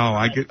as, wow,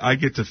 I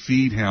get to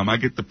feed him, I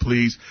get to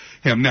please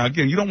him. Now,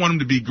 again, you don't want him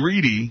to be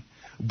greedy,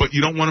 but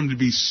you don't want him to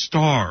be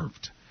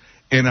starved.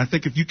 And I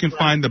think if you can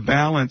find the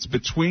balance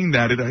between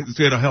that,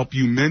 it'll help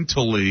you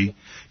mentally,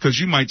 because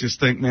you might just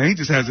think, man, he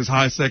just has this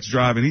high sex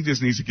drive and he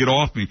just needs to get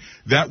off me.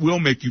 That will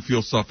make you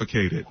feel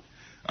suffocated.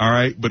 All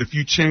right? But if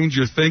you change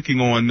your thinking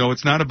on, no,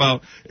 it's not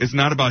about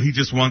he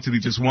just wants it.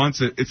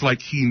 It's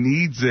like he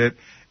needs it,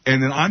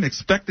 and then I'm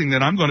expecting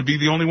that I'm going to be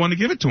the only one to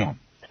give it to him.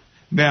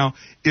 Now,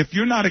 if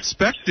you're not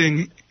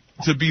expecting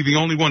to be the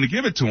only one to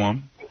give it to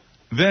him,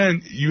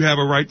 then you have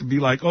a right to be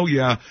like, oh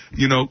yeah,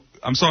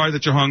 I'm sorry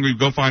that you're hungry.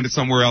 Go find it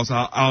somewhere else.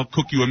 I'll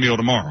cook you a meal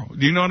tomorrow.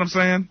 Do you know what I'm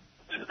saying?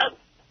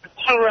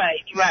 Right.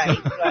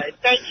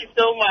 Thank you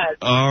so much.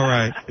 All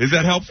right. Is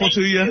that helpful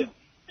to you?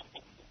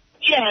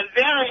 Yeah,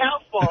 very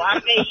helpful. I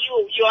mean,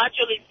 you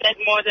actually said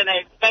more than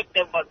I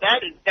expected, but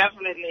that is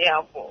definitely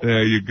helpful.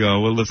 There you go.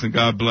 Well, listen,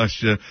 God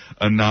bless you,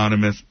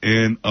 Anonymous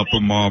in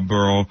Upper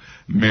Marlboro,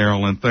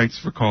 Maryland. Thanks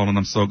for calling.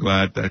 I'm so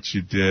glad that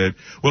you did.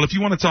 Well, if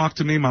you want to talk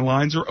to me, my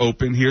lines are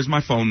open. Here's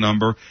my phone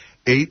number,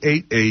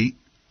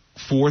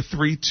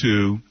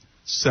 888-432-6767.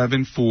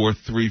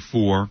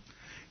 800-868-7434.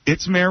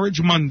 It's Marriage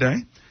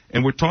Monday,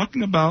 and we're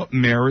talking about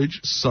marriage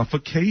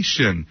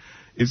suffocation.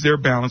 Is there a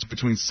balance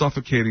between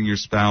suffocating your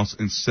spouse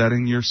and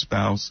setting your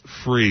spouse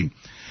free?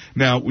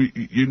 Now,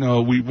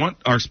 we want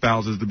our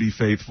spouses to be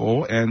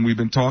faithful, and we've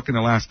been talking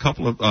the last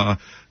couple of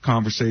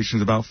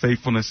conversations about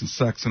faithfulness and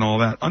sex and all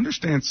that.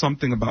 Understand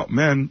something about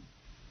men.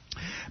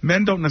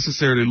 Men don't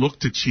necessarily look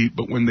to cheat,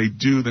 but when they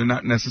do, they're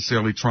not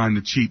necessarily trying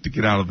to cheat to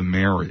get out of the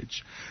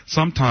marriage.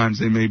 Sometimes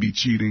they may be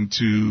cheating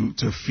to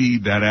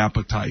feed that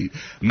appetite.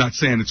 I'm not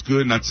saying it's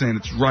good, not saying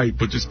it's right,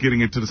 but just getting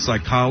into the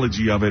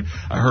psychology of it.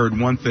 I heard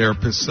one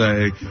therapist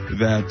say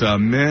that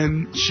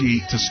men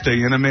cheat to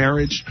stay in a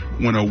marriage.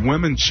 When a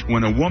woman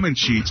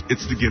cheats,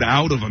 it's to get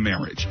out of a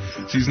marriage.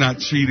 She's not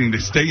cheating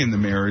to stay in the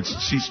marriage.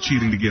 She's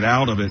cheating to get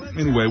out of it.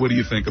 Anyway, what do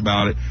you think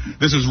about it?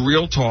 This is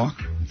Real Talk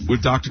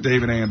with Dr.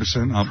 David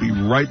Anderson. I'll be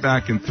right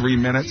back in 3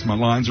 minutes. My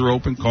lines are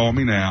open. Call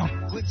me now.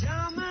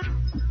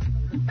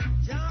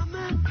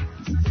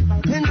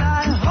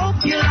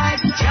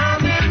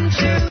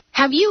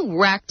 Have you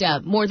racked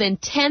up more than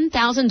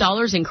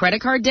 $10,000 in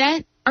credit card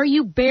debt? Are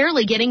you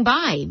barely getting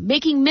by,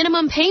 making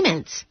minimum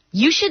payments?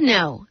 You should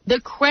know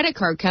the credit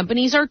card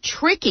companies are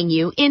tricking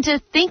you into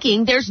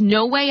thinking there's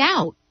no way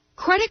out.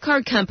 Credit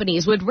card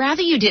companies would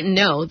rather you didn't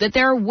know that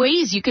there are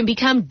ways you can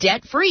become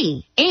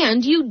debt-free,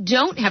 and you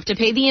don't have to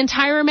pay the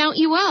entire amount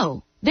you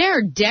owe. There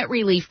are debt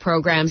relief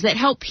programs that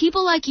help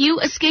people like you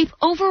escape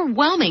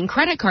overwhelming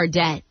credit card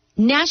debt.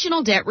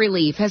 National Debt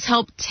Relief has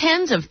helped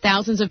tens of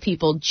thousands of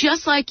people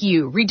just like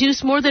you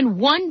reduce more than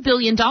 $1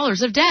 billion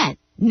of debt.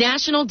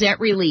 National Debt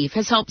Relief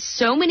has helped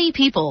so many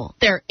people.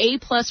 They're A+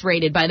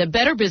 rated by the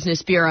Better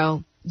Business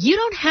Bureau. You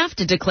don't have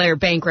to declare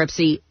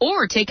bankruptcy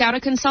or take out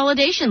a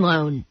consolidation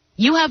loan.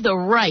 You have the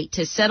right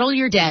to settle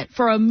your debt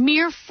for a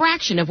mere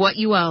fraction of what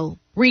you owe.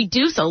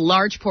 Reduce a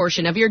large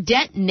portion of your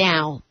debt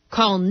now.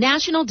 Call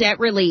National Debt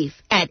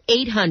Relief at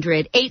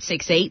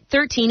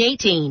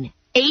 800-868-1318.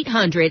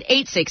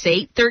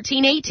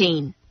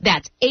 800-868-1318.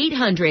 That's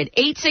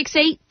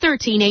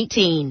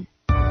 800-868-1318.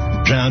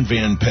 John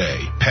Van Pay,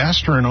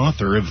 pastor and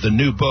author of the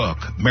new book,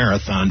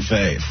 Marathon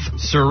Faith.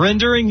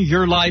 Surrendering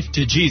your life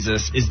to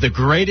Jesus is the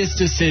greatest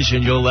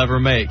decision you'll ever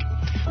make.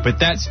 But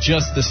that's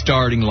just the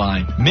starting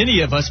line.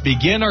 Many of us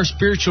begin our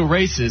spiritual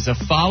races of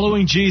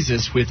following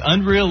Jesus with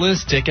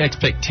unrealistic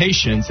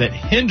expectations that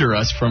hinder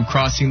us from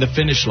crossing the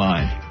finish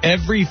line.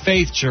 Every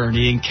faith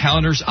journey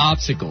encounters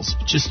obstacles.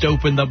 Just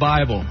open the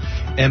Bible.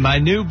 In my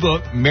new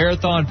book,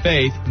 Marathon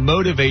Faith,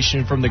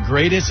 Motivation from the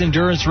Greatest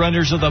Endurance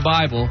Runners of the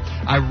Bible,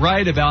 I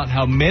write about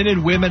how men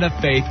and women of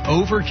faith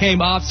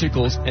overcame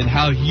obstacles and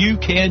how you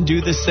can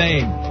do the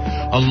same.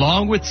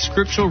 Along with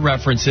scriptural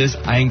references,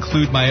 I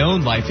include my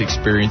own life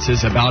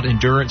experiences about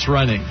endurance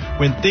running.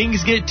 When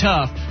things get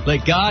tough,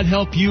 let God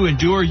help you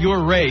endure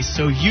your race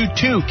so you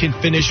too can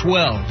finish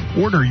well.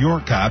 Order your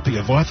copy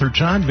of author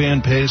John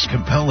Van Pay's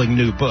compelling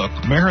new book,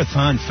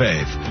 Marathon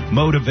Faith,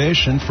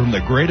 Motivation from the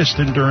Greatest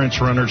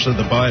Endurance Runners of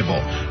the Bible,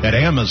 at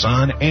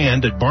Amazon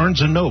and at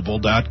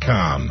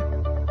BarnesandNoble.com.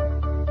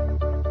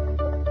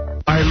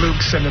 I,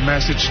 Luke, send a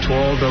message to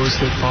all those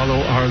that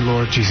follow our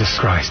Lord Jesus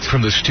Christ.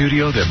 From the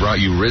studio that brought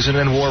you Risen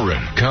and War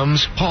Room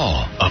comes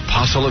Paul,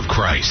 Apostle of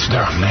Christ.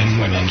 There are men,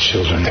 women,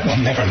 children that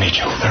will never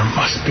meet you. There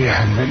must be a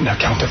handwritten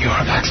account of your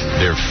attacks.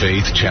 Their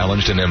faith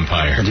challenged an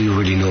empire. What do you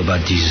really know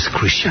about these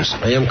Christians?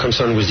 I am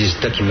concerned with these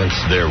documents.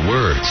 Their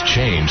words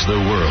changed the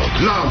world.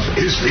 Love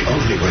is the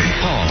only way.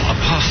 Paul,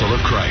 Apostle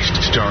of Christ,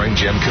 starring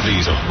Jem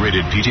Caviezel.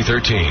 Rated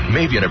PG-13.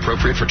 May be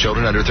inappropriate for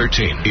children under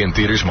 13. In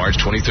theaters March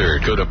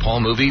 23rd. Go to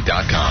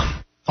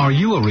paulmovie.com. Are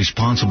you a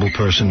responsible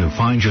person who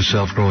finds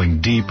yourself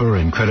growing deeper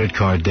in credit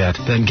card debt?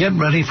 Then get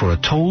ready for a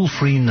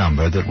toll-free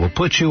number that will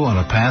put you on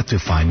a path to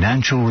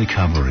financial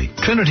recovery.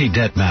 Trinity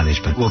Debt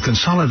Management will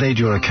consolidate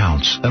your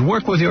accounts and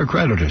work with your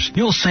creditors.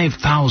 You'll save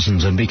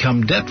thousands and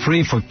become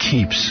debt-free for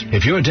keeps.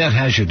 If your debt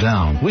has you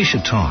down, we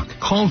should talk.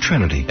 Call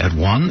Trinity at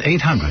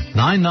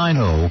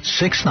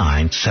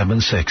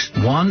 1-800-990-6976.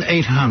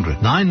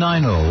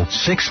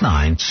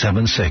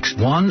 1-800-990-6976.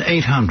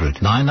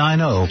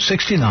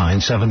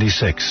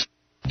 1-800-990-6976.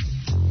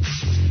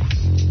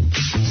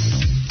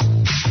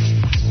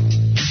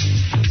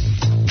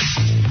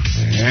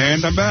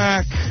 And I'm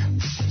back.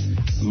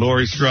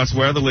 Lori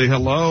Struss-Weatherly,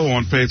 hello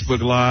on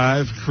Facebook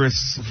Live.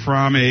 Chris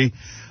Fromme,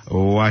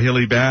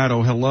 Wahili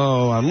Battle,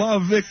 hello. I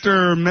love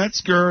Victor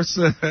Metzger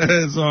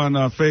says on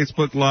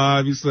Facebook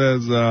Live. He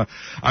says,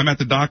 I'm at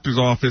the doctor's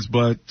office,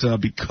 but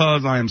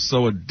because I am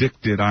so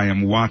addicted, I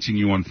am watching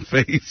you on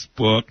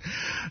Facebook.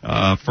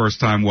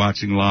 First time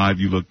watching live.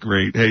 You look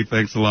great. Hey,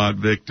 thanks a lot,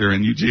 Victor.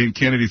 And Eugene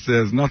Kennedy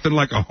says, nothing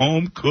like a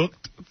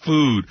home-cooked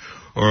food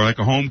or like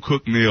a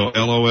home-cooked meal.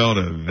 LOL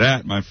to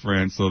that, my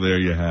friend. So there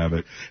you have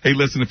it. Hey,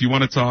 listen, if you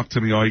want to talk to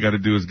me, all you got to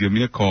do is give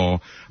me a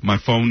call. My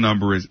phone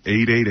number is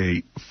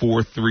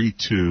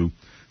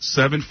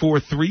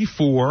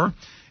 888-432-7434.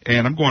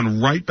 And I'm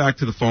going right back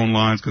to the phone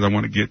lines because I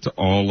want to get to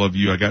all of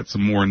you. I got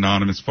some more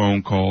anonymous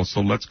phone calls.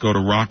 So let's go to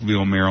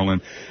Rockville,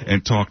 Maryland,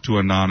 and talk to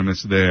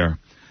Anonymous there.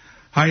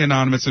 Hi,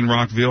 Anonymous in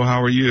Rockville.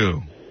 How are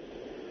you?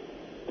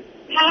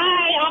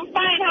 Hi.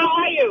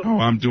 are you? Oh,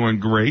 I'm doing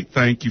great.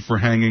 Thank you for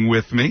hanging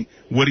with me.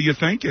 What are you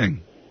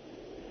thinking?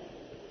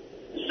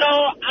 So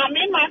I'm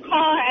in my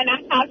car and I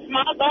have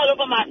smiles all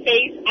over my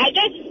face. I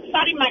just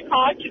started my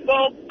car to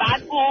go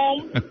back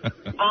home.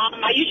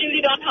 I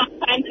usually don't have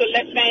time to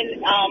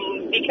listen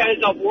because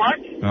of work.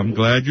 I'm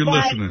glad you're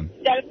But listening.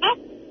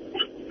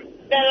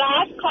 The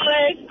last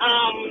caller's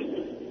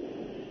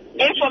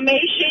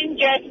information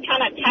just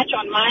kind of touched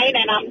on mine,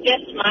 and I'm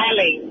just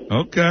smiling.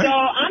 Okay. So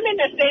I'm in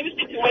the same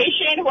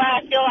situation where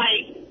I feel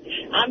like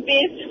I'm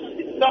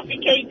being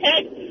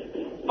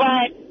suffocated,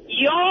 but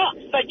your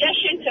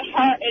suggestion to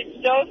her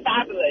is so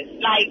fabulous.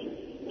 Like,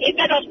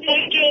 instead of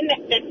thinking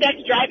the sex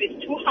drive is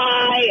too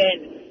high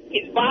and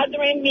he's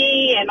bothering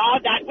me and all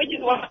that, which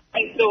is why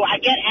I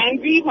get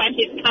angry when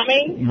he's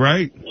coming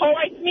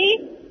towards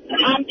me.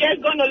 I'm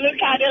just going to look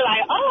at it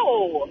like,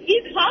 oh,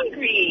 he's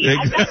hungry.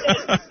 I got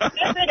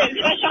this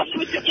special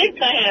food to give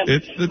to him.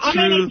 It's the I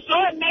mean, it's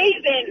so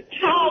amazing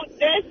how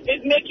this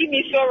is making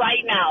me feel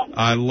right now.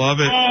 I love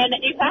it. And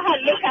if I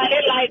had looked at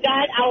it like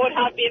that, I would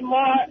have been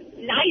more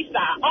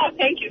nicer. Oh,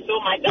 thank you so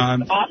much.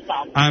 That's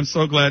awesome. I'm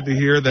so glad to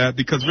hear that,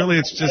 because really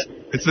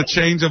it's a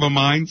change of a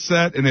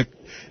mindset, and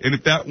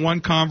if that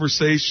one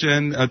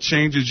conversation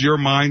changes your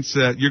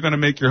mindset, you're going to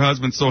make your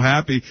husband so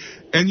happy,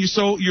 and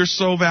you're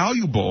so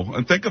valuable.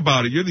 And think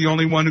about it, you're the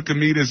only one who can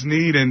meet his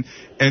need, and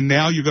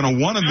now you're going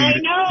to want to meet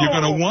it. You're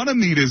going to want to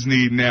meet his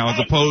need now, as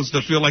opposed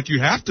to feel like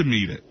you have to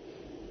meet it.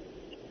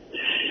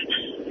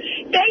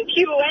 Thank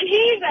you. And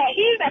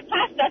he's a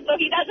pastor, so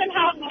he doesn't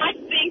have much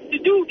things to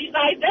do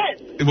besides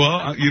this.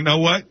 Well, you know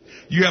what?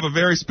 You have a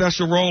very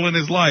special role in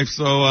his life,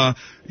 so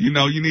you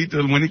need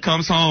to, when he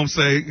comes home,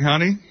 say,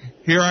 honey,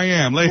 here I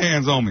am. Lay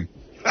hands on me.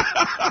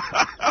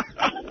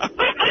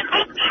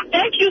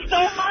 Thank you so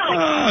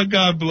much.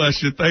 God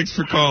bless you. Thanks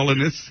for calling.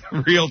 It's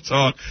Real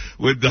Talk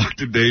with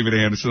Dr. David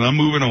Anderson. I'm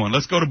moving on.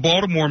 Let's go to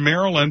Baltimore,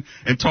 Maryland,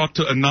 and talk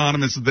to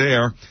Anonymous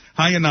there.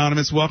 Hi,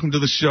 Anonymous. Welcome to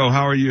the show.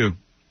 How are you?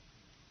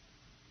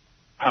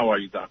 How are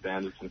you, Dr.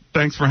 Anderson?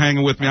 Thanks for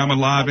hanging with me. I'm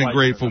alive and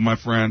grateful, my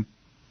friend.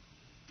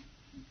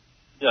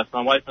 Yes,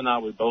 my wife and I,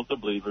 we both are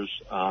believers.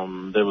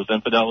 There was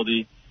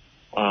infidelity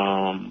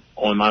on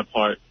my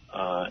part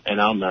in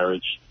our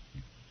marriage.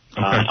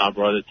 Okay. I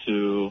brought it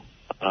to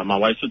my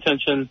wife's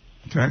attention.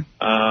 Okay.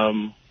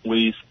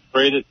 We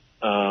separated.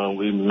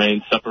 We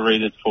remained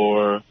separated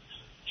for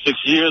 6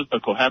 years,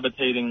 but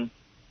cohabitating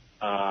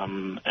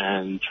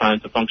and trying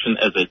to function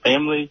as a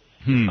family.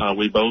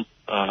 We both,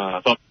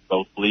 I thought we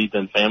both believed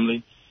in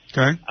family.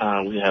 Okay.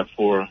 We have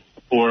four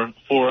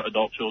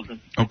adult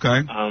children.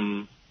 Okay.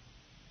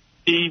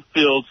 She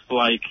feels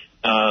like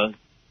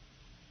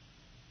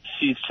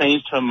she's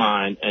changed her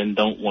mind and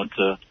don't want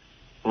to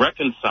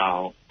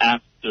reconcile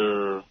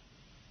after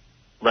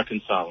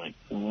reconciling.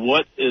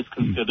 What is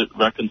considered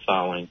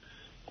reconciling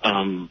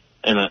in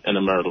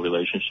a marital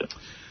relationship?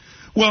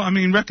 Well, I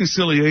mean,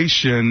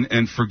 reconciliation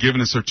and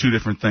forgiveness are two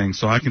different things.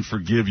 So I can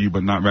forgive you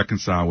but not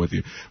reconcile with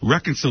you.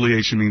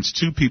 Reconciliation means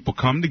two people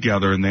come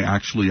together and they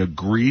actually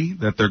agree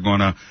that they're going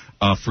to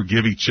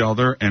forgive each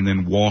other and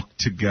then walk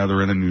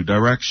together in a new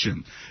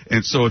direction.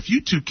 And so if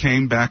you two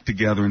came back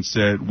together and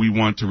said, we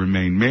want to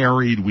remain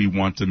married, we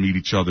want to meet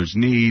each other's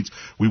needs,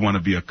 we want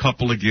to be a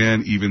couple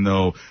again, even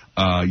though,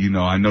 I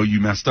know you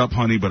messed up,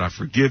 honey, but I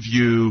forgive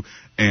you,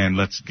 and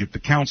let's get the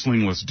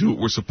counseling, let's do what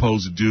we're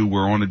supposed to do,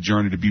 we're on a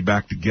journey to be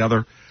back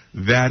together,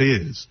 that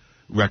is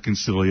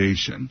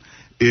reconciliation.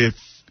 If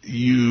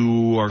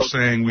you are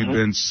saying we've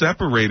been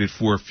separated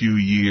for a few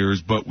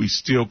years, but we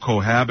still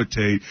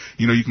cohabitate,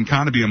 you can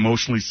kind of be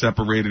emotionally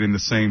separated in the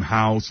same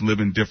house, live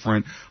in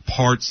different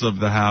parts of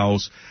the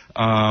house.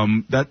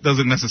 That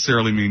doesn't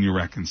necessarily mean you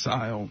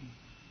reconcile.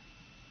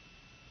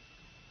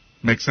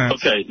 Make sense?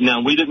 Okay.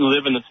 Now, we didn't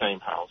live in the same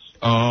house.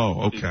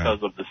 Oh, okay.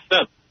 Because of the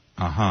setup.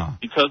 Uh-huh.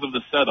 Because of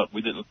the setup,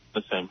 we didn't live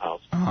in the same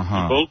house.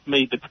 Uh-huh. We both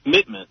made the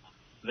commitment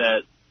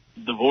that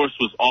divorce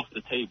was off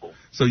the table.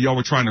 So y'all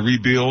were trying to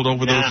rebuild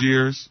over those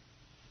years?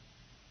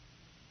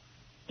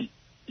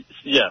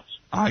 Yes.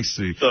 I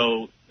see.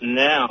 So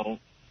now,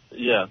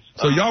 yes.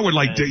 So y'all were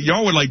like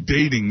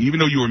dating, even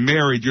though you were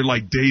married. You're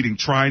like dating,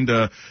 trying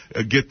to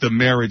get the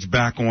marriage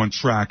back on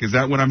track. Is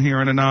that what I'm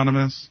hearing,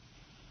 Anonymous?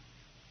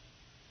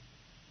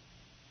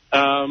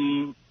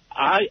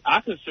 I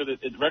considered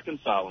it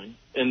reconciling,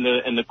 and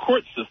the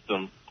court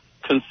system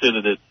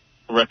considered it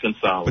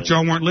reconciling. But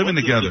y'all weren't living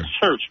together. The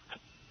church.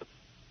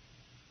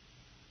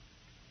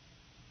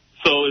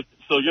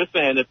 So you're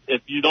saying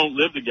if you don't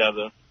live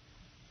together,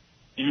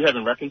 you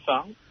haven't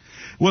reconciled?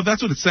 Well,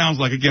 that's what it sounds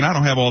like. Again, I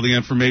don't have all the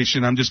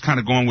information. I'm just kind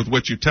of going with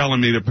what you're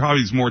telling me. There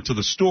probably is more to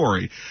the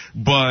story.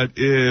 But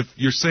if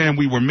you're saying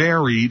we were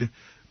married,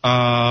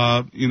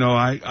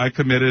 I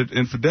committed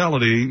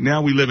infidelity.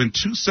 Now we live in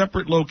two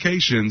separate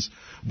locations,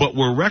 but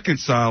we're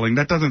reconciling.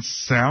 That doesn't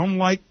sound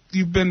like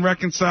you've been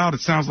reconciled.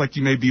 It sounds like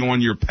you may be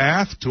on your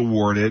path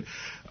toward it.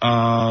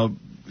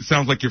 It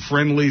sounds like you're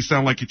friendly.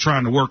 Sounds like you're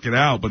trying to work it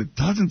out, but it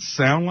doesn't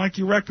sound like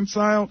you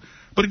reconciled.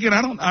 But again,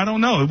 I don't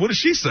know. What does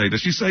she say?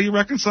 Does she say you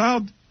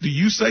reconciled? Do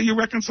you say you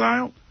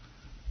reconciled?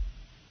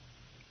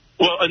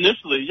 Well,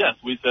 initially, yes,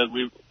 we said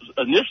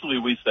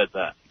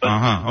that.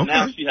 But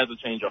now she has a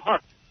change of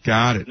heart.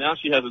 Got it. Now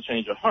she has a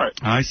change of heart.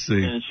 I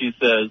see. And she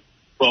says,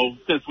 well,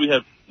 since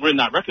we're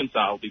not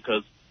reconciled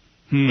because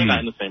we're not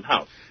in the same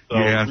house. So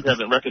we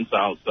haven't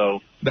reconciled, so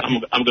I'm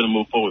going to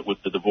move forward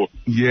with the divorce.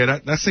 Yeah,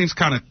 that seems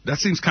kind of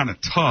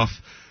tough.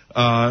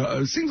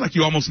 It seems like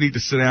you almost need to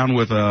sit down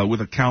with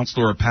a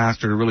counselor or a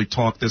pastor to really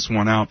talk this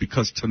one out,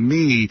 because to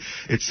me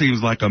it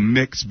seems like a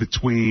mix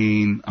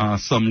between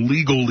some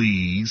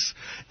legalese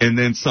and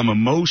then some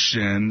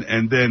emotion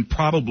and then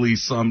probably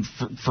some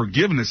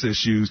forgiveness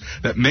issues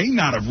that may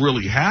not have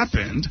really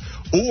happened.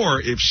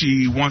 Or if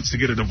she wants to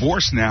get a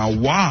divorce now,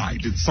 why?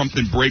 Did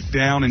something break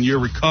down in your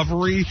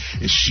recovery?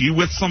 Is she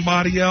with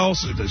somebody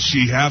else? Does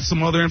she have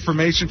some other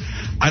information?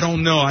 I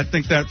don't know. I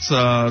think that's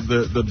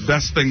the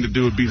best thing to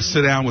do would be to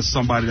sit down with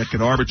somebody that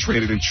could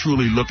arbitrate it and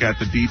truly look at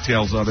the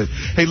details of it.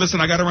 Hey,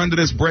 listen, I got to run to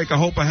this break. I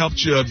hope I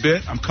helped you a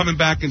bit. I'm coming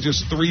back in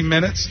just 3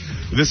 minutes.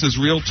 This is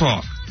Real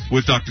Talk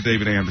with Dr.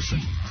 David Anderson.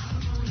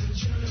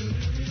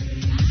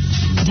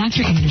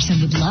 Dr.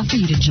 Anderson would love for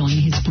you to join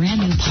his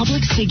brand new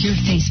public figure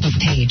Facebook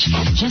page.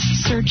 Just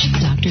search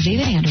Dr.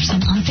 David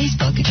Anderson on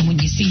Facebook, and when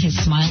you see his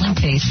smiling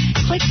face,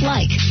 click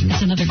like.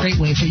 It's another great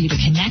way for you to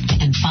connect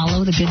and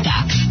follow the good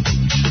doc.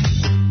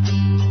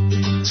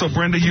 So,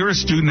 Brenda, you're a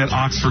student at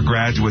Oxford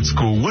Graduate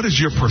School. What is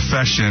your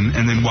profession,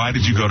 and then why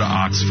did you go to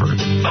Oxford?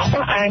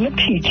 Well, I'm a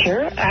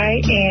teacher. I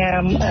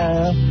am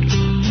a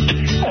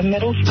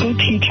middle school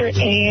teacher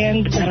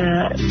and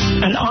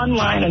an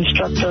online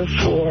instructor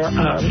for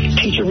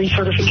teacher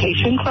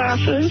recertification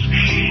classes.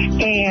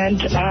 And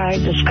I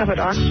discovered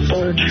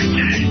Oxford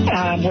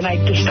when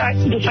I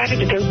decided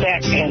to go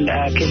back and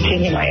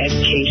continue my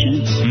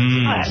education.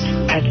 But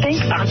I think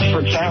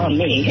Oxford found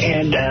me,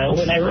 and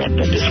when I read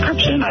the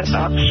description, I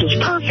thought this was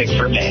perfect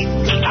for me.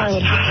 I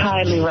would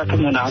highly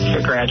recommend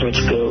Oxford Graduate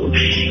School.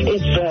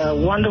 It's a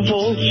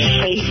wonderful,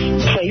 safe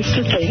place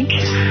to think.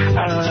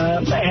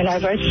 And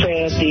as I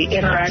said, the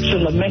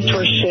interaction, the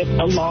mentorship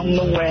along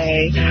the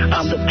way,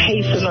 the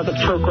pacing of the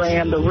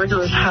program, the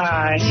rigorous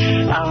high,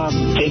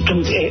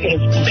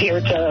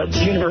 compared to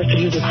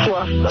universities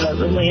across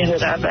the land that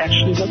I've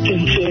actually looked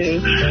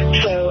into.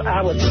 So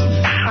I would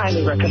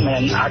highly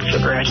recommend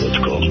Oxford Graduate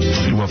School.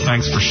 Well,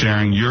 thanks for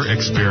sharing your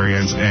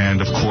experience. And,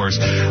 of course,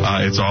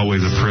 it's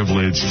always a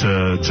privilege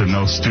to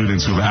know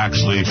students who've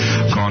actually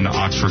gone to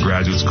Oxford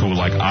Graduate School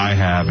like I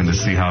have, and to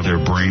see how their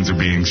brains are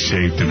being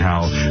shaped and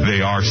how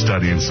they are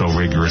studying so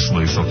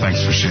rigorously. So thanks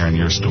for sharing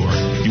your story.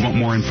 You want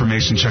more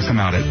information? Check them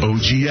out at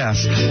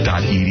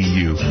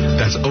ogs.edu.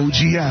 That's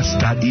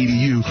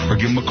ogs.edu, or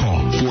give them a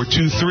call,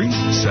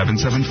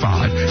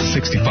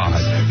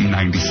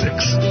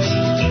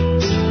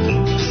 423-775-6596.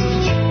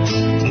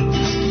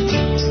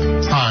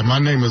 Hi,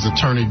 my name is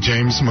attorney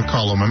James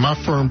McCullum, and my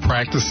firm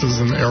practices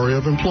in the area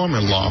of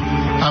employment law.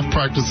 I've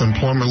practiced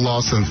employment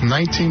law since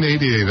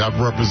 1988. I've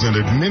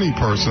represented many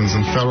persons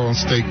in federal and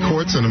state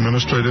courts and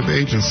administrative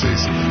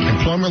agencies.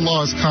 Employment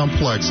law is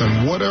complex,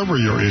 and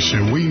whatever your issue,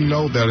 we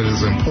know that it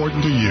is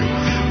important to you.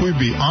 We'd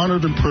be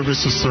honored and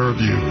privileged to serve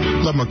you.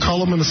 Let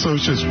McCullum &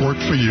 Associates work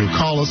for you.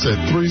 Call us at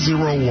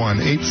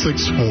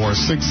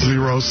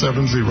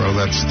 301-864-6070.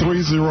 That's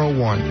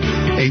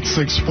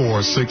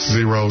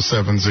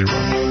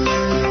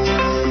 301-864-6070.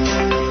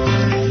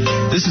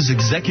 This is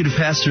Executive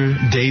Pastor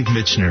Dave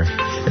Mitchner,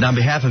 and on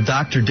behalf of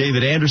Dr.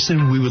 David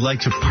Anderson, we would like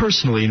to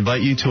personally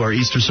invite you to our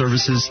Easter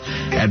services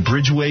at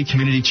Bridgeway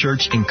Community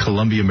Church in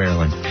Columbia,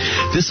 Maryland.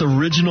 This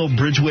original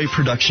Bridgeway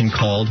production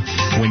called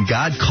When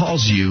God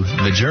Calls You,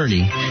 The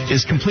Journey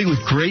is complete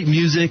with great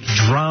music,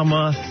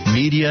 drama,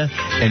 media,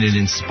 and an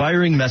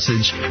inspiring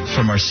message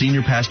from our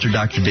senior pastor,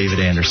 Dr.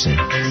 David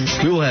Anderson.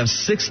 We will have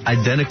 6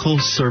 identical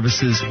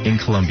services in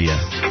Columbia.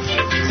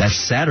 That's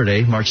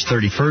Saturday, March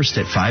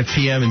 31st at 5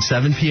 p.m. and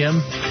 7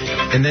 p.m.,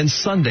 and then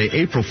Sunday,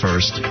 April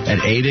 1st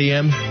at 8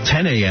 a.m.,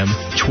 10 a.m.,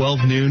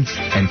 12 noon,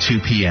 and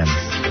 2 p.m.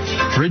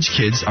 Bridge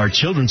Kids, our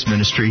children's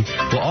ministry,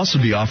 will also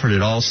be offered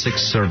at all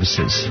 6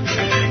 services.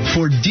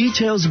 For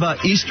details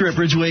about Easter at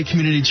Bridgeway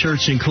Community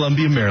Church in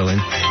Columbia,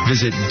 Maryland,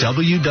 visit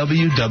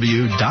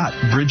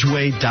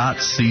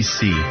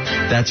www.bridgeway.cc.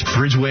 That's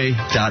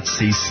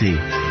bridgeway.cc.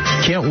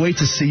 Can't wait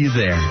to see you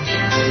there.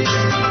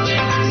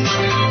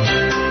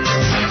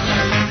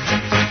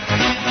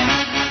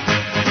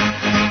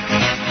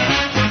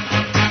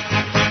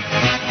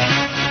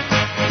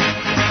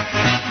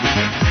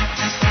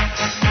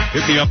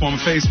 Hit me up on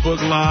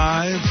Facebook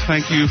Live.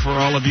 Thank you for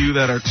all of you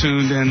that are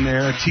tuned in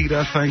there.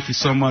 Tita, thank you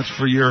so much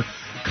for your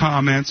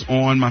comments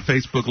on my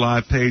Facebook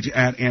Live page.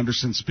 At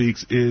Anderson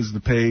Speaks is the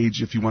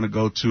page if you want to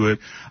go to it.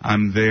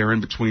 I'm there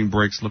in between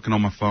breaks looking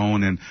on my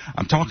phone, and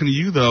I'm talking to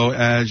you, though,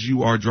 as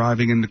you are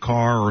driving in the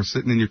car or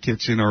sitting in your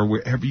kitchen or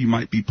wherever you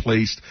might be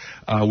placed,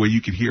 where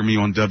you can hear me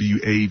on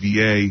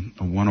WAVA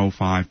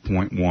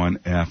 105.1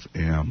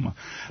 FM.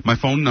 My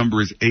phone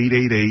number is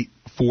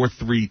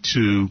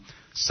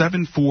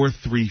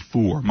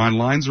 888-432-7434. My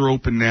lines are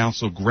open now,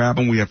 so grab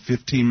them. We have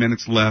 15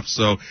 minutes left.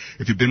 So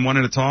if you've been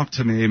wanting to talk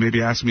to me and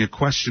maybe ask me a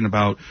question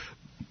about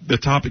the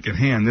topic at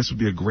hand, this would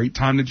be a great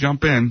time to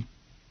jump in.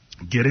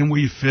 Get in where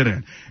you fit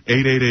in.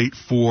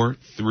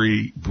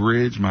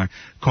 888-43-BRIDGE. My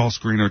call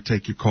screener,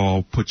 take your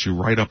call, put you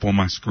right up on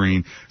my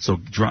screen. So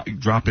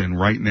drop in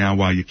right now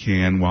while you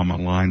can, while my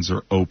lines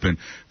are open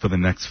for the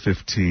next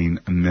 15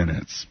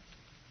 minutes.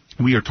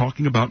 We are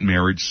talking about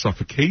marriage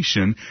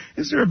suffocation.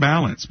 Is there a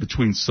balance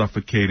between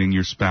suffocating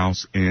your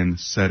spouse and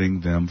setting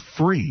them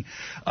free?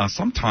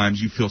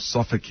 Sometimes you feel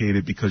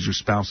suffocated because your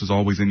spouse is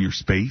always in your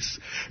space.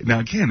 Now,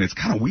 again, it's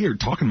kind of weird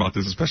talking about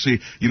this,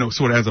 especially,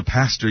 sort of as a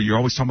pastor, you're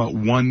always talking about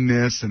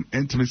oneness and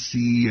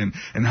intimacy and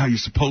how you're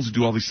supposed to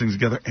do all these things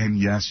together. And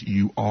yes,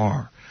 you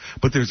are.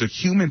 But there's a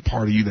human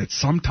part of you that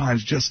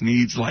sometimes just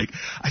needs, I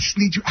just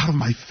need you out of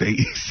my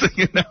face.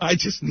 I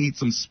just need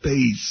some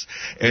space.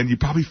 And you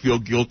probably feel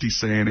guilty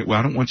saying it. Well,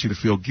 I don't want you to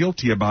feel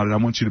guilty about it. I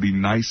want you to be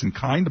nice and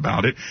kind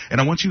about it.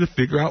 And I want you to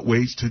figure out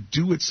ways to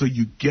do it so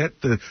you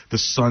get the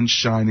sun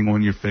shining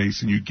on your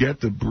face and you get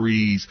the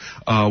breeze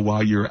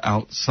while you're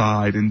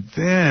outside. And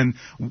then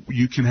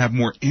you can have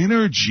more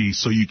energy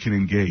so you can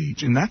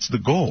engage. And that's the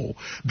goal.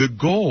 The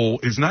goal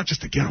is not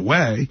just to get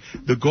away.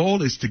 The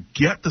goal is to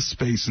get the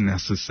space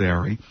necessary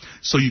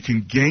so you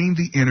can gain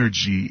the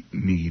energy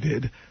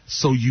needed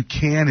so you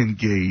can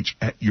engage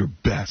at your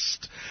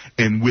best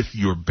and with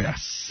your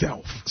best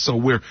self. So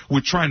we're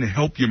trying to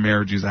help your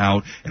marriages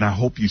out, and I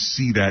hope you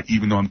see that,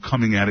 even though I'm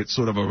coming at it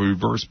sort of a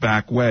reverse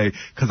back way,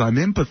 because I'm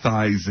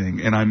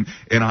empathizing and I'm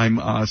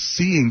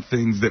seeing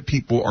things that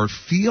people are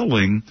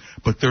feeling,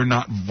 but they're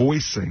not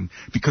voicing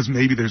because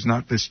maybe there's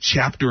not this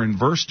chapter and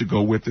verse to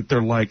go with it.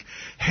 They're like,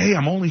 hey,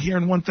 I'm only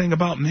hearing one thing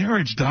about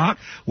marriage, Doc.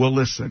 Well,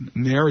 listen,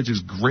 marriage is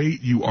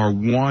great. You are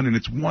one, and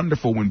it's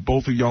wonderful when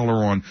both of y'all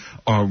are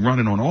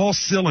running on all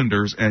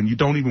cylinders, and you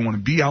don't even want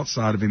to be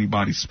outside of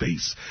anybody's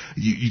space.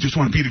 You just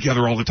want to be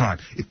together all the time.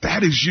 If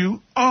that is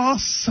you,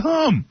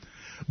 awesome.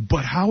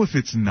 But how if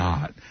it's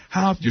not?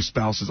 How if your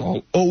spouse is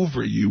all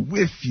over you,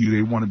 with you?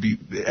 They want to be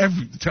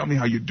tell me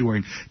how you're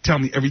doing. Tell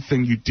me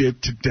everything you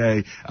did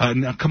today.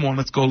 Now, come on,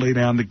 let's go lay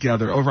down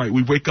together. All right,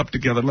 we wake up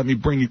together. Let me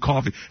bring you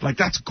coffee.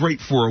 That's great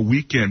for a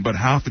weekend, but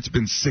how if it's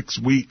been 6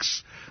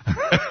 weeks?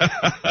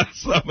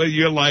 Some of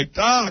you are like,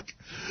 Doc,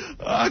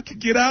 I could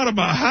get out of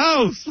my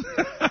house.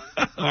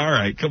 All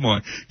right, come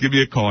on. Give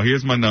me a call.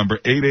 Here's my number,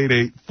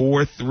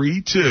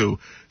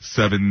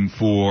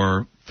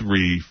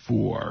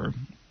 888-432-7434.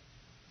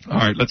 All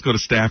right, let's go to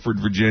Stafford,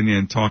 Virginia,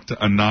 and talk to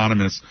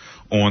Anonymous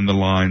on the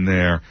line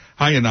there.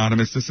 Hi,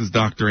 Anonymous. This is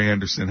Dr.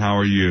 Anderson. How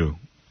are you?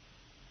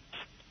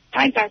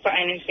 Hi, Dr.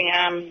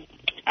 Anderson.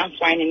 I'm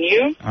fine, and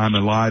you? I'm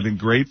alive and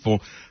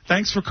grateful.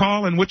 Thanks for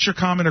calling. What's your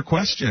comment or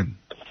question?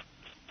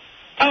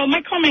 Oh,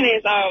 my comment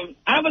is,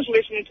 I was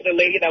listening to the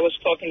lady that was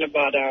talking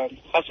about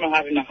husband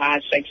having a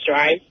high sex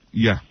drive.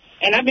 Yeah.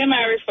 And I've been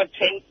married for 10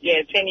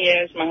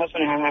 years. My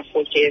husband and I have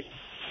 4 kids.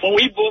 When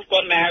we both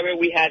got married,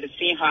 we had the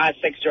same high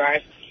sex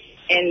drive.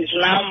 And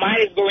now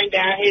mine is going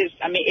down.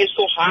 It's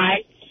so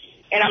high.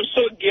 And I'm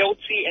so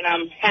guilty, and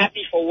I'm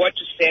happy for what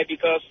you said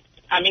because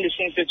I'm in the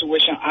same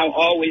situation. I'm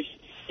always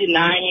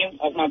denying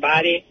of my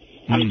body.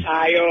 I'm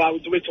tired. I will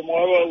do it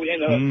tomorrow,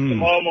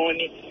 tomorrow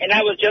morning. And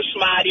I was just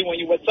smiling when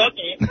you were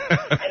talking.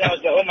 And I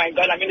was like, oh, my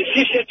God, I'm in the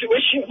same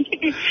situation.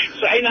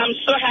 So, I'm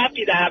so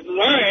happy that I've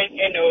learned,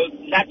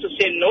 not to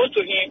say no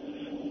to him,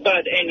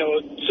 but,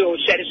 to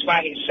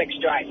satisfy his sex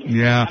drive.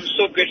 Yeah. I'm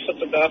so grateful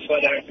to God for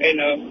that,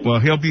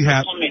 Well, he'll be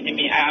happy.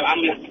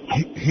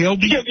 He'll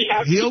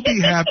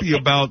be happy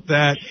about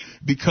that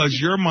because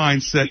your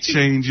mindset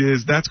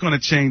changes. That's going to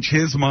change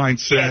his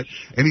mindset,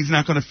 and he's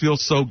not going to feel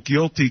so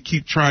guilty.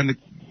 Keep trying to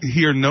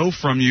hear no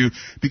from you,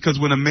 because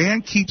when a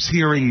man keeps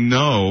hearing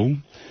no,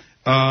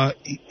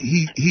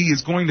 he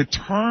is going to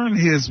turn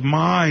his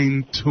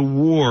mind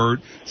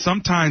toward,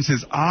 sometimes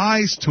his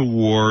eyes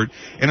toward,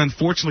 and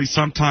unfortunately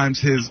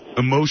sometimes his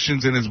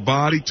emotions and his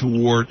body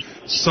toward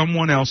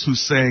someone else who's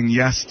saying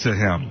yes to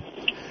him.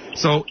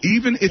 So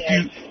even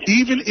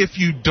if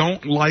you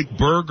don't like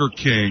Burger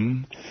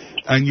King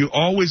and you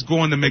always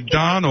go into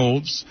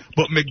McDonald's,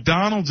 but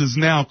McDonald's is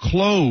now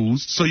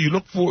closed, so you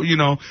look for,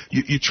 you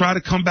try to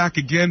come back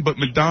again, but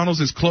McDonald's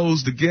is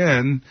closed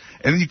again,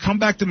 and then you come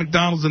back to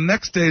McDonald's the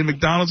next day, and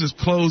McDonald's is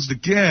closed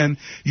again.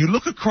 You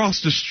look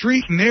across the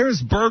street, and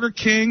there's Burger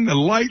King, the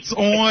lights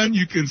on,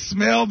 you can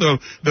smell the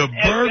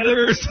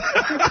burgers.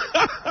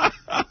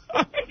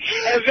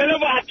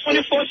 Available at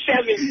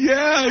 24/7.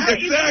 Yeah,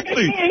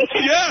 exactly.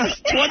 Yes,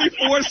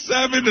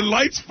 24/7. The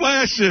lights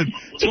flashing,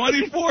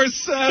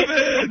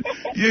 24/7.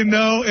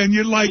 And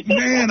you're like,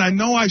 man, I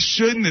know I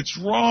shouldn't. It's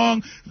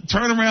wrong.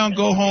 Turn around,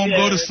 go home,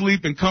 go to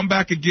sleep, and come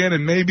back again,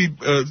 and maybe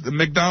the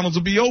McDonald's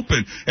will be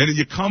open. And then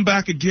you come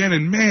back again,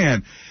 and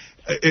man,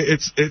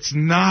 it's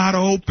not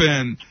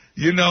open.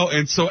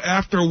 And so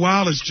after a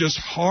while, it's just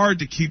hard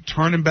to keep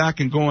turning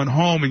back and going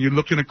home, and you're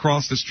looking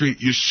across the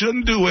street. You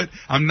shouldn't do it.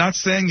 I'm not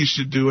saying you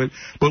should do it,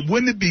 but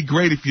wouldn't it be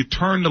great if you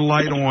turned the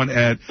light on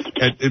at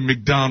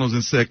McDonald's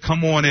and said,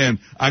 come on in,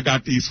 I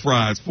got these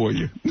fries for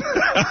you.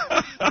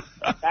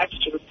 That's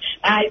true.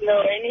 I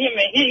know, and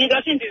he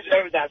doesn't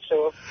deserve that,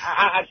 so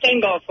I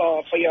thank God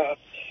for your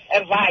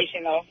advice,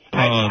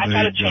 I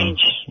try to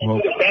change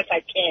and do the best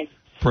I can.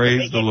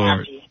 Praise the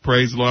Lord. Happy.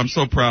 Praise the Lord. I'm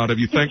so proud of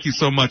you. Thank you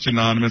so much,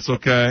 Anonymous,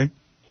 okay?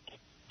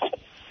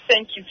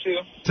 Thank you, too.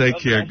 Take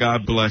care.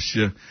 God bless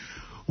you.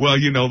 Well,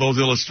 you know, those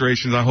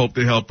illustrations, I hope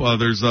they help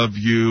others of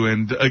you.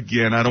 And,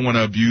 again, I don't want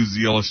to abuse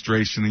the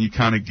illustration, and you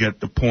kind of get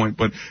the point,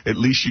 but at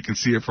least you can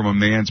see it from a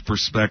man's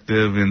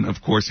perspective. And,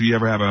 of course, if you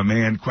ever have a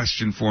man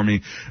question for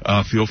me,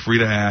 feel free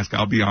to ask.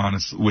 I'll be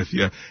honest with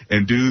you.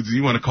 And, dudes,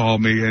 you want to call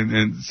me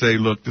and say,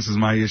 look, this is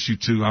my issue,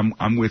 too.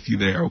 I'm with you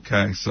there,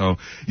 okay? So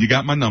you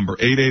got my number,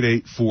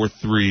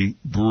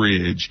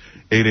 888-43-BRIDGE,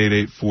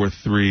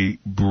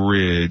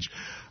 888-43-BRIDGE.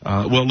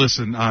 Well,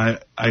 listen, I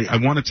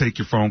want to take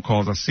your phone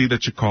calls. I see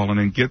that you're calling,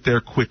 and get there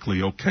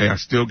quickly, okay? I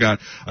still got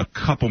a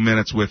couple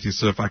minutes with you,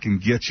 so if I can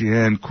get you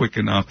in quick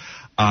enough,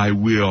 I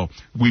will.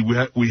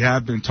 We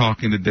have been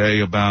talking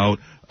today about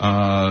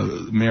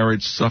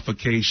marriage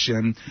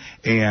suffocation,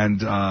 and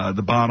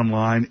the bottom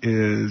line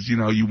is, you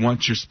know, you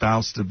want your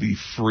spouse to be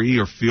free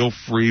or feel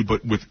free,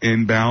 but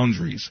within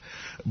boundaries.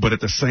 But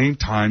at the same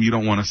time, you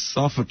don't want to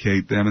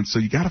suffocate them, and so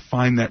you got to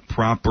find that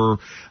proper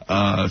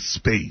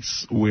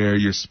space where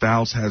your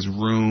spouse has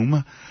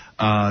room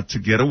to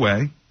get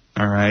away,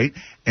 all right?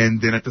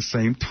 And then at the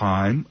same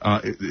time,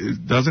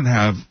 it doesn't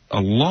have a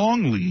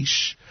long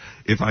leash,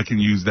 if I can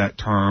use that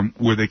term,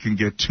 where they can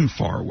get too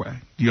far away.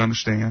 Do you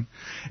understand?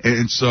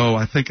 And so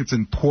I think it's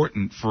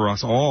important for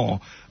us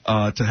all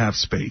to have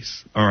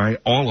space, all right?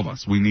 All of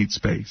us, we need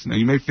space. Now,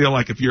 you may feel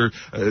like if you're,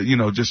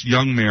 just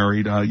young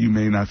married, you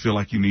may not feel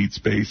like you need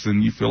space,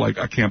 and you feel like,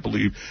 I can't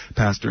believe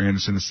Pastor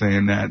Anderson is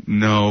saying that.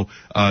 No,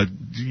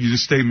 you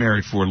just stay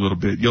married for a little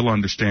bit. You'll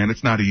understand.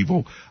 It's not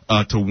evil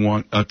to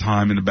want a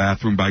time in the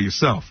bathroom by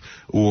yourself,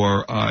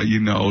 or,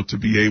 to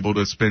be able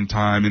to spend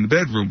time in the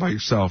bedroom by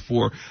yourself,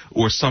 or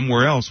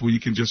somewhere else where you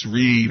can just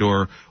read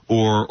or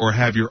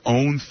have your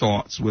own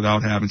thoughts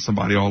without having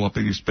somebody all up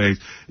in your space.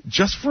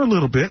 Just for a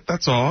little bit,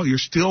 that's all. You're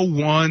still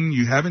one.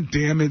 You haven't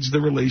damaged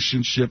the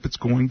relationship. It's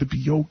going to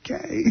be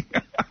okay.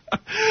 All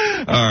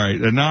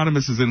right.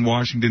 Anonymous is in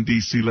Washington,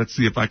 D.C. Let's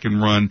see if I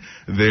can run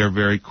there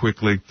very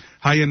quickly.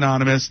 Hi,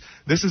 Anonymous.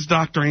 This is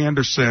Dr.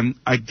 Anderson.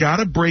 I got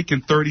a break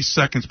in 30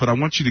 seconds, but I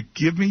want you to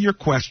give me your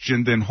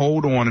question, then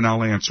hold on, and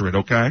I'll answer it,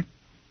 okay?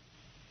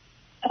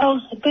 Oh,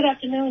 good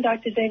afternoon,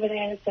 Dr. David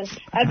Anderson.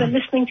 I've been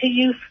listening to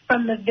you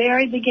from the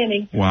very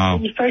beginning. Wow.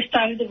 When you first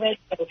started the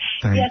radio.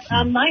 Thank you.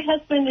 My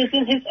husband is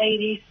in his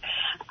 80s.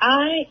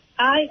 I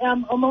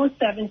am almost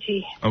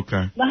 70.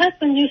 Okay. My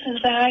husband uses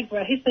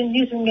Viagra. He's been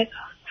using it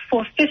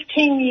for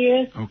 15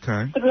 years.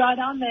 Okay. Throughout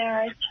our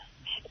marriage.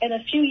 And a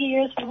few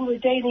years we were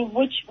dating,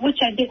 which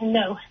I didn't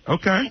know.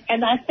 Okay.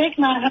 And I think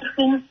my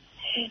husband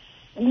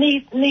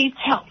needs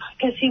help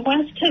because he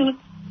wants to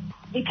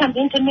become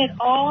intimate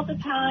all the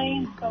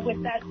time, but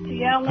with that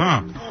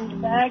Cialis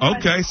and Viagra.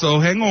 Okay, so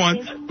hang on.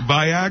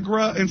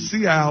 Viagra and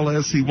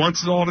Cialis, he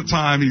wants it all the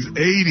time. He's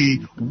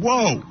 80.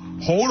 Whoa,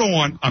 hold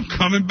on. I'm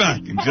coming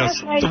back in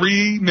just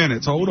 3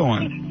 minutes. Hold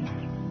on.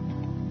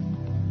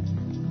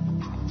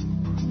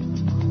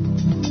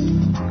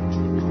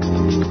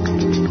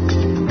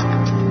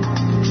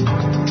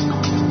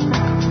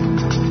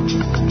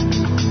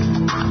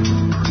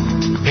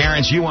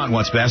 Parents, you want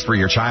what's best for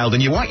your child,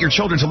 and you want your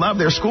children to love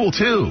their school,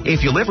 too.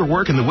 If you live or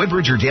work in the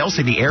Woodbridge or Dale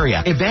City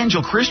area,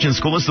 Evangel Christian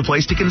School is the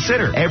place to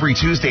consider. Every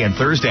Tuesday and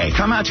Thursday,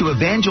 come out to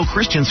Evangel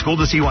Christian School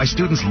to see why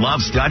students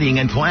love studying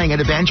and playing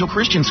at Evangel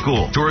Christian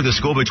School. Tour the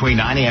school between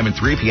 9 a.m. and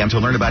 3 p.m. to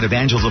learn about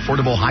Evangel's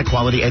affordable,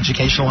 high-quality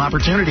educational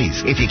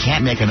opportunities. If you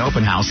can't make an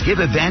open house, give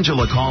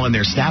Evangel a call, and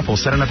their staff will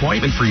set an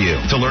appointment for you.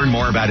 To learn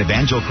more about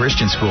Evangel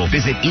Christian School,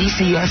 visit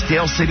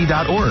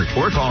ecsdalecity.org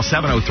or call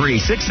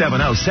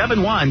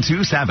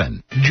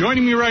 703-670-7127.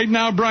 Joining me right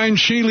now, Brian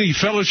Sheely,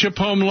 Fellowship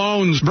Home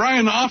Loans.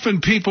 Brian, often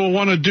people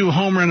want to do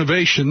home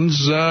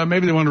renovations.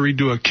 Maybe they want to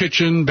redo a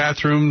kitchen,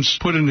 bathrooms,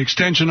 put an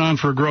extension on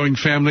for a growing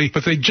family,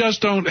 but they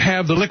just don't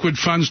have the liquid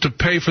funds to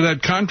pay for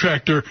that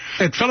contractor.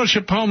 At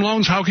Fellowship Home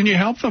Loans, how can you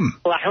help them?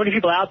 Well, how many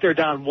people out there,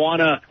 Don, want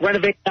to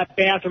renovate that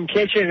bathroom,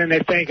 kitchen, and they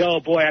think,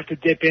 oh, boy, I have to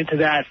dip into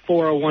that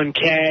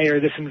 401k or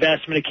this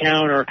investment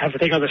account or have to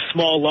take another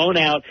small loan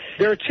out?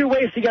 There are two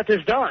ways to get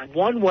this done.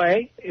 One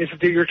way is to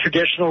do your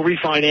traditional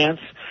refinance,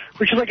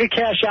 which is like a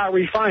cash-out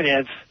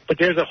refinance, but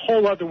there's a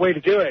whole other way to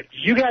do it.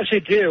 You guys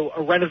should do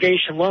a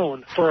renovation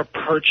loan for a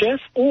purchase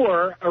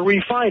or a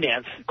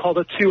refinance called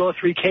a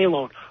 203k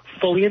loan,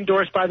 fully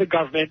endorsed by the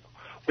government,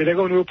 where they're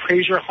going to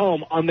appraise your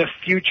home on the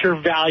future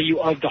value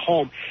of the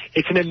home.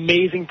 It's an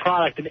amazing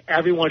product, and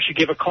everyone should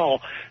give a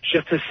call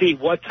just to see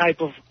what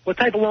type of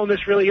loan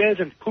this really is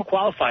and who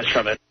qualifies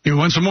from it. You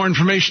want some more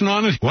information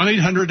on it?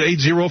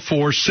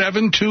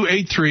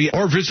 1-800-804-7283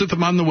 or visit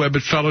them on the web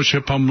at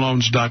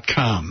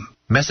fellowshiphomeloans.com.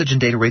 Message and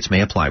data rates may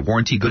apply.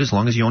 Warranty good as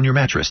long as you own your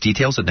mattress.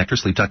 Details at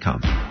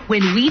nectarsleep.com.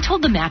 When we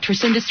told the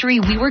mattress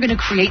industry we were going to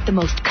create the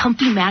most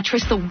comfy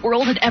mattress the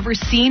world had ever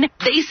seen,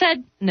 they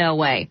said, no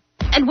way.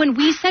 And when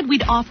we said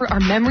we'd offer our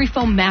memory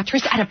foam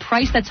mattress at a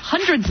price that's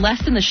hundreds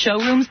less than the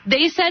showrooms,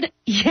 they said,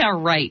 yeah,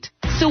 right.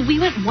 So we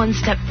went one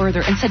step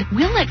further and said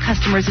we'll let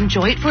customers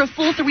enjoy it for a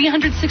full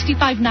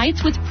 365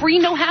 nights with free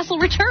no-hassle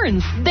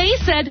returns. They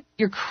said,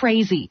 you're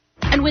crazy.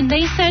 And when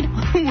they said,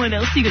 what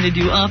else are you going to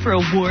do, offer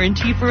a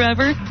warranty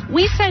forever?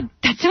 We said,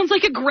 that sounds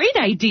like a great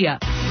idea.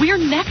 We're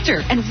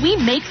Nectar, and we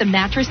make the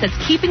mattress that's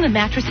keeping the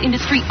mattress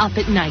industry up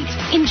at night.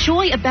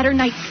 Enjoy a better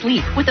night's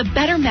sleep with a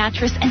better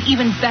mattress and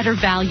even better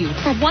value.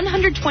 For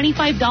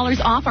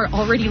 $125 off our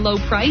already low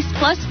price,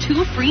 plus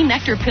 2 free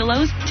Nectar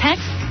pillows,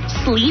 text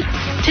SLEEP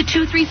to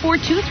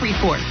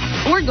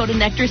 234234 or go to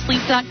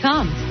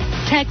nectarsleep.com.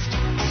 Text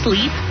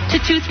SLEEP to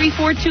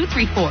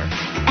 234234.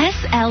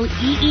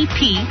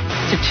 SLEEP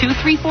to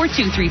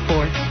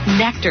 234234.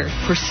 Nectar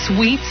for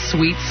sweet,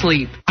 sweet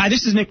sleep. Hi,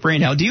 this is Nick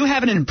Brainell. Do you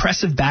have an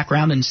impressive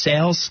background in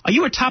sales? Are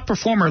you a top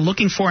performer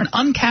looking for an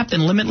uncapped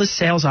and limitless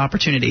sales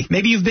opportunity?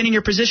 Maybe you've been in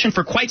your position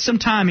for quite some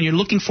time and you're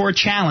looking for a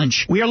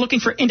challenge. We are looking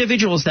for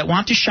individuals that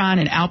want to shine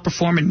and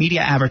outperform in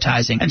media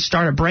advertising and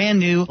start a brand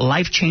new,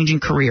 life-changing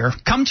career.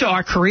 Come to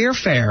our career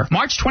fair,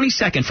 March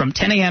 22nd from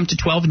 10 a.m. to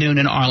 12 noon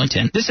in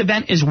Arlington. This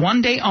event is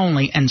one day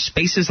only and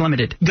space is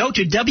limited. Go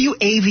to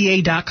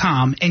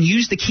WAVA.com and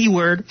use the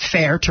keyword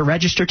FAIR to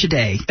register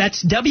today.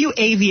 That's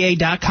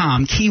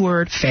WAVA.com,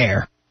 keyword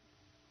FAIR.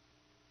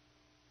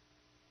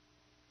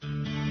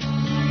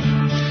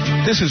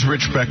 This is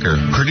Rich Becker,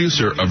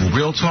 producer of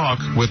Real Talk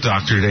with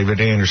Dr.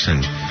 David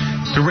Anderson.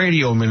 The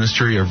radio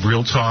ministry of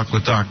Real Talk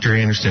with Dr.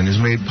 Anderson is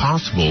made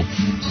possible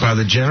by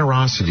the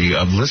generosity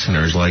of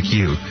listeners like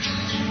you.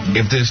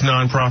 If this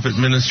nonprofit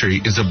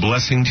ministry is a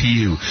blessing to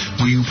you,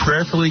 will you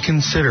prayerfully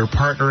consider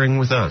partnering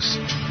with us?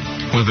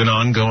 With an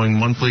ongoing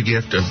monthly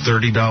gift of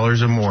 $30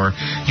 or more,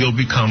 you'll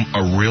become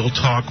a Real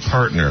Talk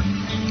partner.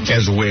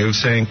 As a way of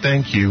saying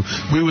thank you,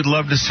 we would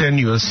love to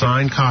send you a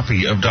signed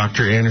copy of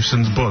Dr.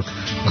 Anderson's book,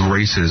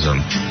 Gracism.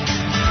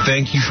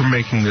 Thank you for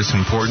making this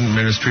important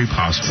ministry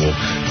possible.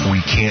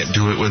 We can't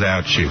do it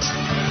without you.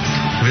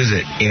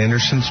 Visit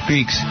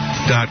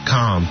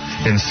AndersonSpeaks.com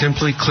and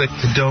simply click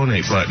the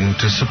donate button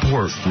to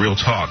support Real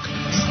Talk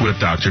with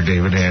Dr.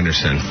 David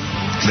Anderson.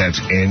 That's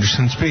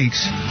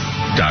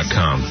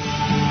AndersonSpeaks.com.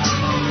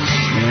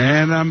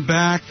 And I'm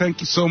back. Thank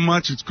you so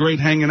much. It's great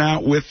hanging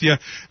out with you.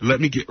 Let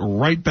me get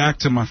right back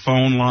to my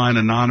phone line,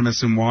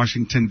 Anonymous in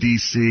Washington,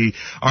 D.C.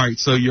 All right,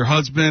 so your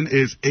husband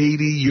is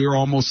 80. You're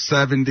almost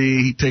 70.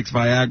 He takes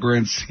Viagra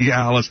and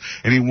Cialis,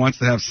 and he wants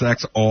to have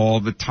sex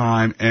all the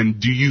time. And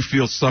do you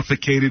feel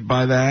suffocated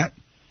by that?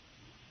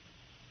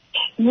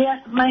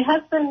 Yes, my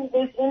husband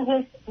is in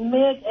his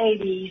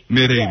mid-80s.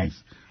 Mid-80s.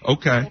 Yes.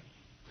 Okay.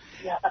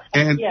 Yeah.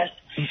 And yes.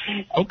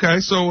 Okay,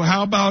 so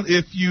how about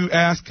if you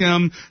ask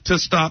him to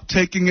stop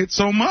taking it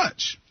so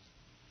much?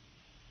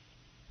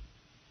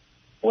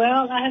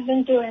 Well, I have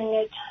been doing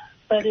it,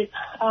 but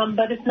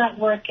it's not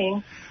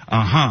working.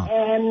 Uh-huh.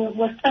 And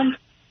with some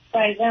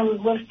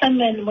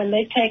men, when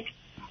they take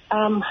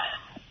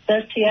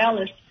their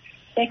Cialis,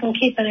 they can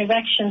keep an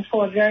erection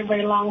for a very,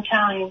 very long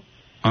time.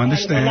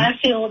 Understand. And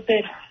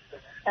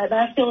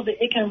I feel that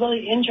it can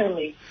really injure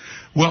me.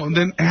 Well,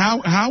 then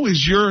how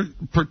is your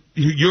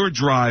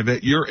drive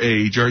at your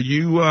age? Are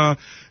you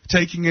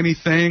taking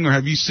anything, or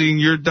have you seen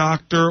your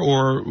doctor,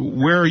 or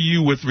where are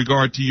you with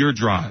regard to your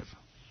drive?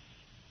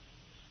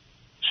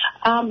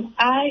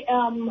 I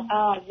am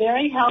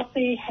very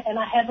healthy, and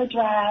I have a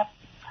drive.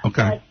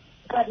 Okay.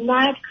 But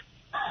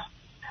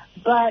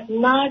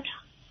not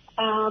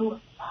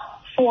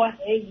for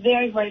a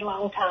very, very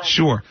long time.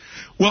 Sure.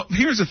 Well,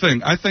 here's the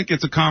thing. I think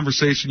it's a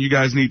conversation you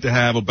guys need to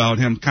have about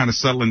him kind of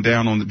settling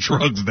down on the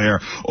drugs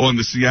there, on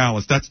the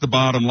Cialis. That's the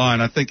bottom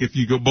line. I think if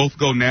you both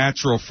go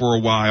natural for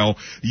a while,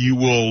 you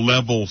will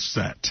level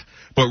set.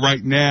 But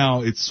right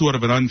now, it's sort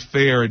of an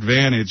unfair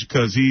advantage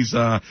because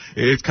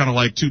it's kind of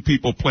like two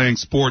people playing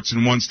sports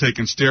and one's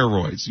taking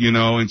steroids, you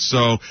know. And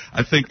so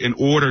I think in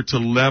order to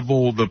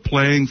level the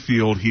playing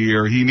field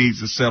here, he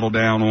needs to settle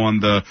down on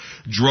the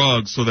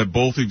drugs so that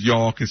both of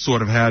y'all can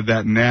sort of have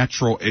that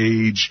natural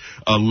age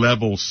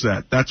level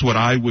set. That's what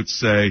I would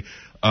say.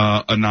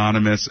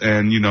 Anonymous,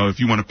 and you know,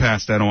 if you want to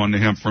pass that on to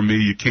him from me,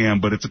 you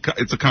can, but it's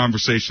a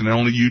conversation that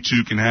only you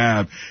two can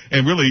have,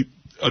 and really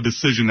a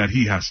decision that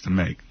he has to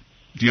make.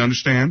 Do you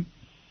understand?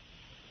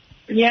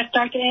 Yes,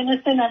 Dr.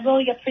 Anderson, I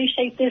really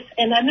appreciate this,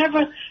 and I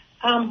never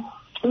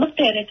looked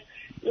at it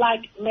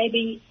like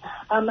maybe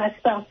my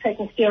spouse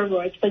taking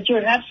steroids, but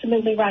you're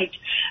absolutely right.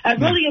 I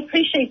really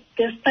appreciate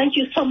this. Thank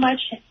you so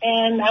much,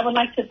 and I would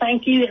like to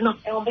thank you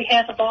on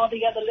behalf of all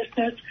the other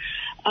listeners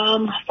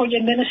for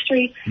your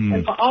ministry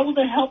and for all of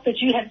the help that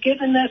you have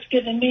given us,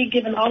 given me,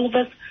 given all of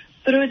us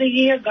through the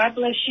year. God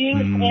bless you,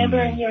 Amber,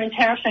 and your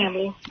entire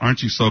family.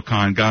 Aren't you so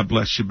kind? God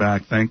bless you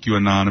back. Thank you,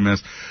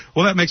 Anonymous.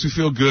 Well, that makes me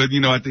feel good.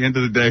 You know, at the end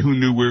of the day, who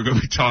knew we were going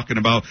to be talking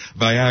about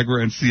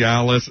Viagra and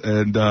Cialis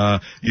and,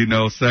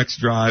 sex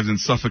drives and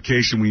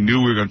suffocation. We knew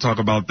we were going to talk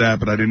about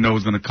that, but I didn't know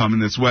it was going to come in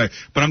this way.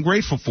 But I'm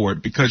grateful for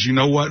it because you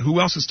know what? Who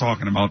else is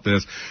talking about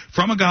this?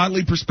 From a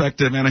godly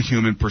perspective and a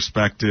human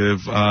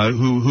perspective,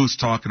 who's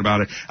talking about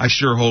it? I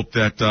sure hope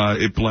that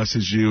it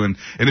blesses you. And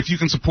if you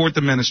can support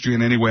the ministry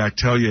in any way, I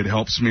tell you, it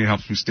helps me,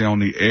 helps me stay on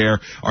the air.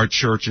 Our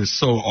church is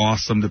so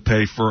awesome to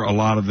pay for a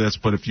lot of this,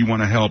 but if you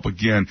want to help,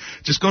 again,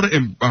 just go to,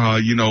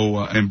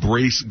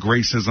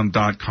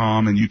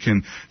 embracegracism.com, and you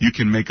can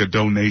make a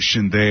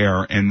donation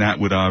there, and that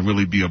would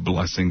really be a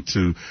blessing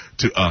to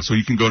us. So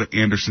you can go to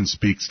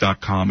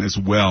andersonspeaks.com as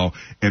well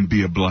and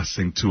be a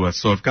blessing to us.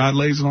 So if God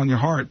lays it on your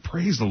heart,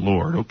 praise the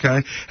Lord,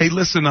 okay? Hey,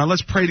 listen,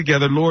 let's pray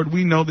together. Lord,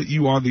 we know that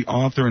you are the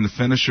author and the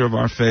finisher of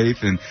our faith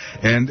and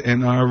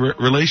our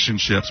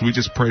relationships. We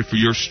just pray for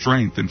your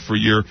strength and for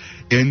your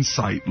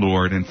insight,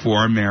 Lord, and for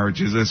our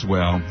marriages as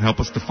well. Help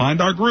us to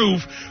find our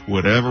groove,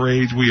 whatever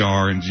age we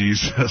are, in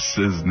Jesus'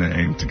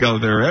 name.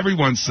 Together,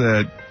 everyone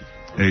said,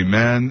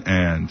 amen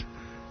and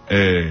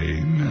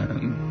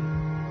amen.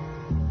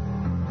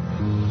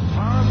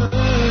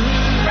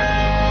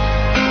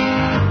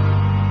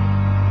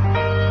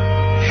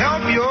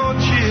 Help your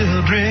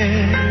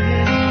children.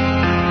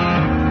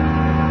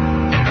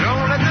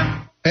 Don't let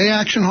them.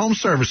 A-Action Home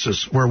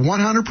Services, where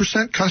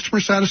 100% customer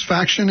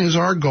satisfaction is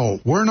our goal.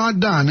 We're not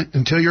done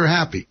until you're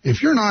happy.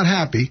 If you're not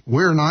happy,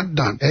 we're not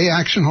done.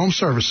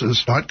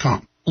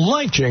 AActionHomeservices.com.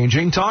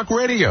 Life-changing talk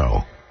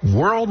radio.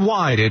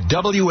 Worldwide at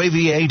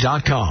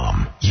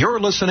WAVA.com. You're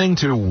listening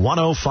to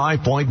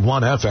 105.1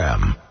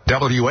 FM.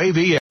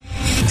 WAVA.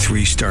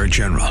 3-star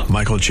General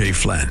Michael J.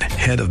 Flynn,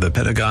 head of the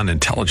Pentagon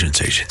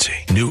Intelligence Agency,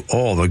 knew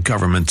all the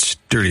government's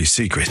dirty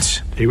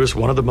secrets. He was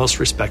one of the most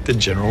respected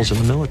generals in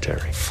the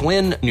military.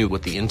 Flynn knew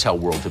what the intel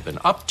world had been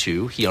up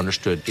to. He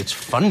understood its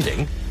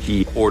funding.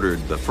 He ordered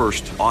the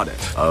first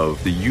audit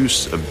of the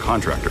use of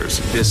contractors.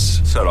 This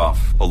set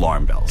off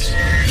alarm bells.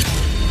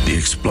 The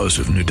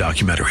explosive new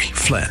documentary,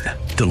 Flynn,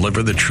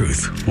 Deliver the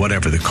Truth,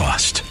 Whatever the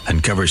Cost,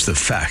 uncovers the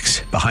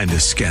facts behind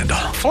this scandal.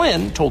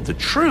 Flynn told the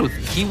truth.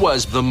 He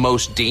was the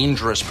most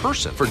dangerous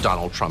person for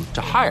Donald Trump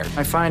to hire.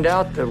 I find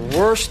out the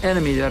worst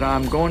enemy that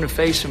I'm going to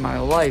face in my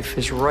life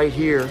is right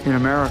here in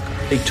America.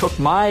 They took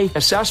my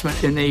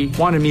assessment and they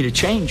wanted me to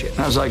change it. And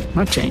I was like, I'm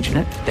not changing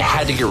it. They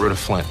had to get rid of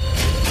Flynn.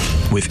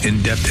 With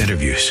in-depth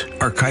interviews,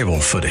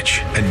 archival footage,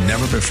 and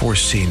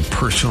never-before-seen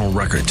personal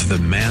records of the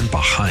man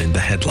behind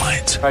the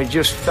headlines. I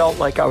just felt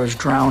like I was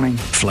drowning.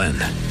 Flynn,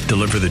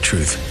 Deliver the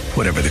Truth,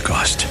 Whatever the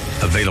Cost.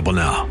 Available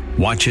now.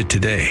 Watch it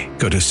today.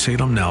 Go to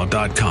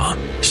salemnow.com.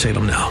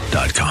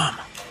 salemnow.com.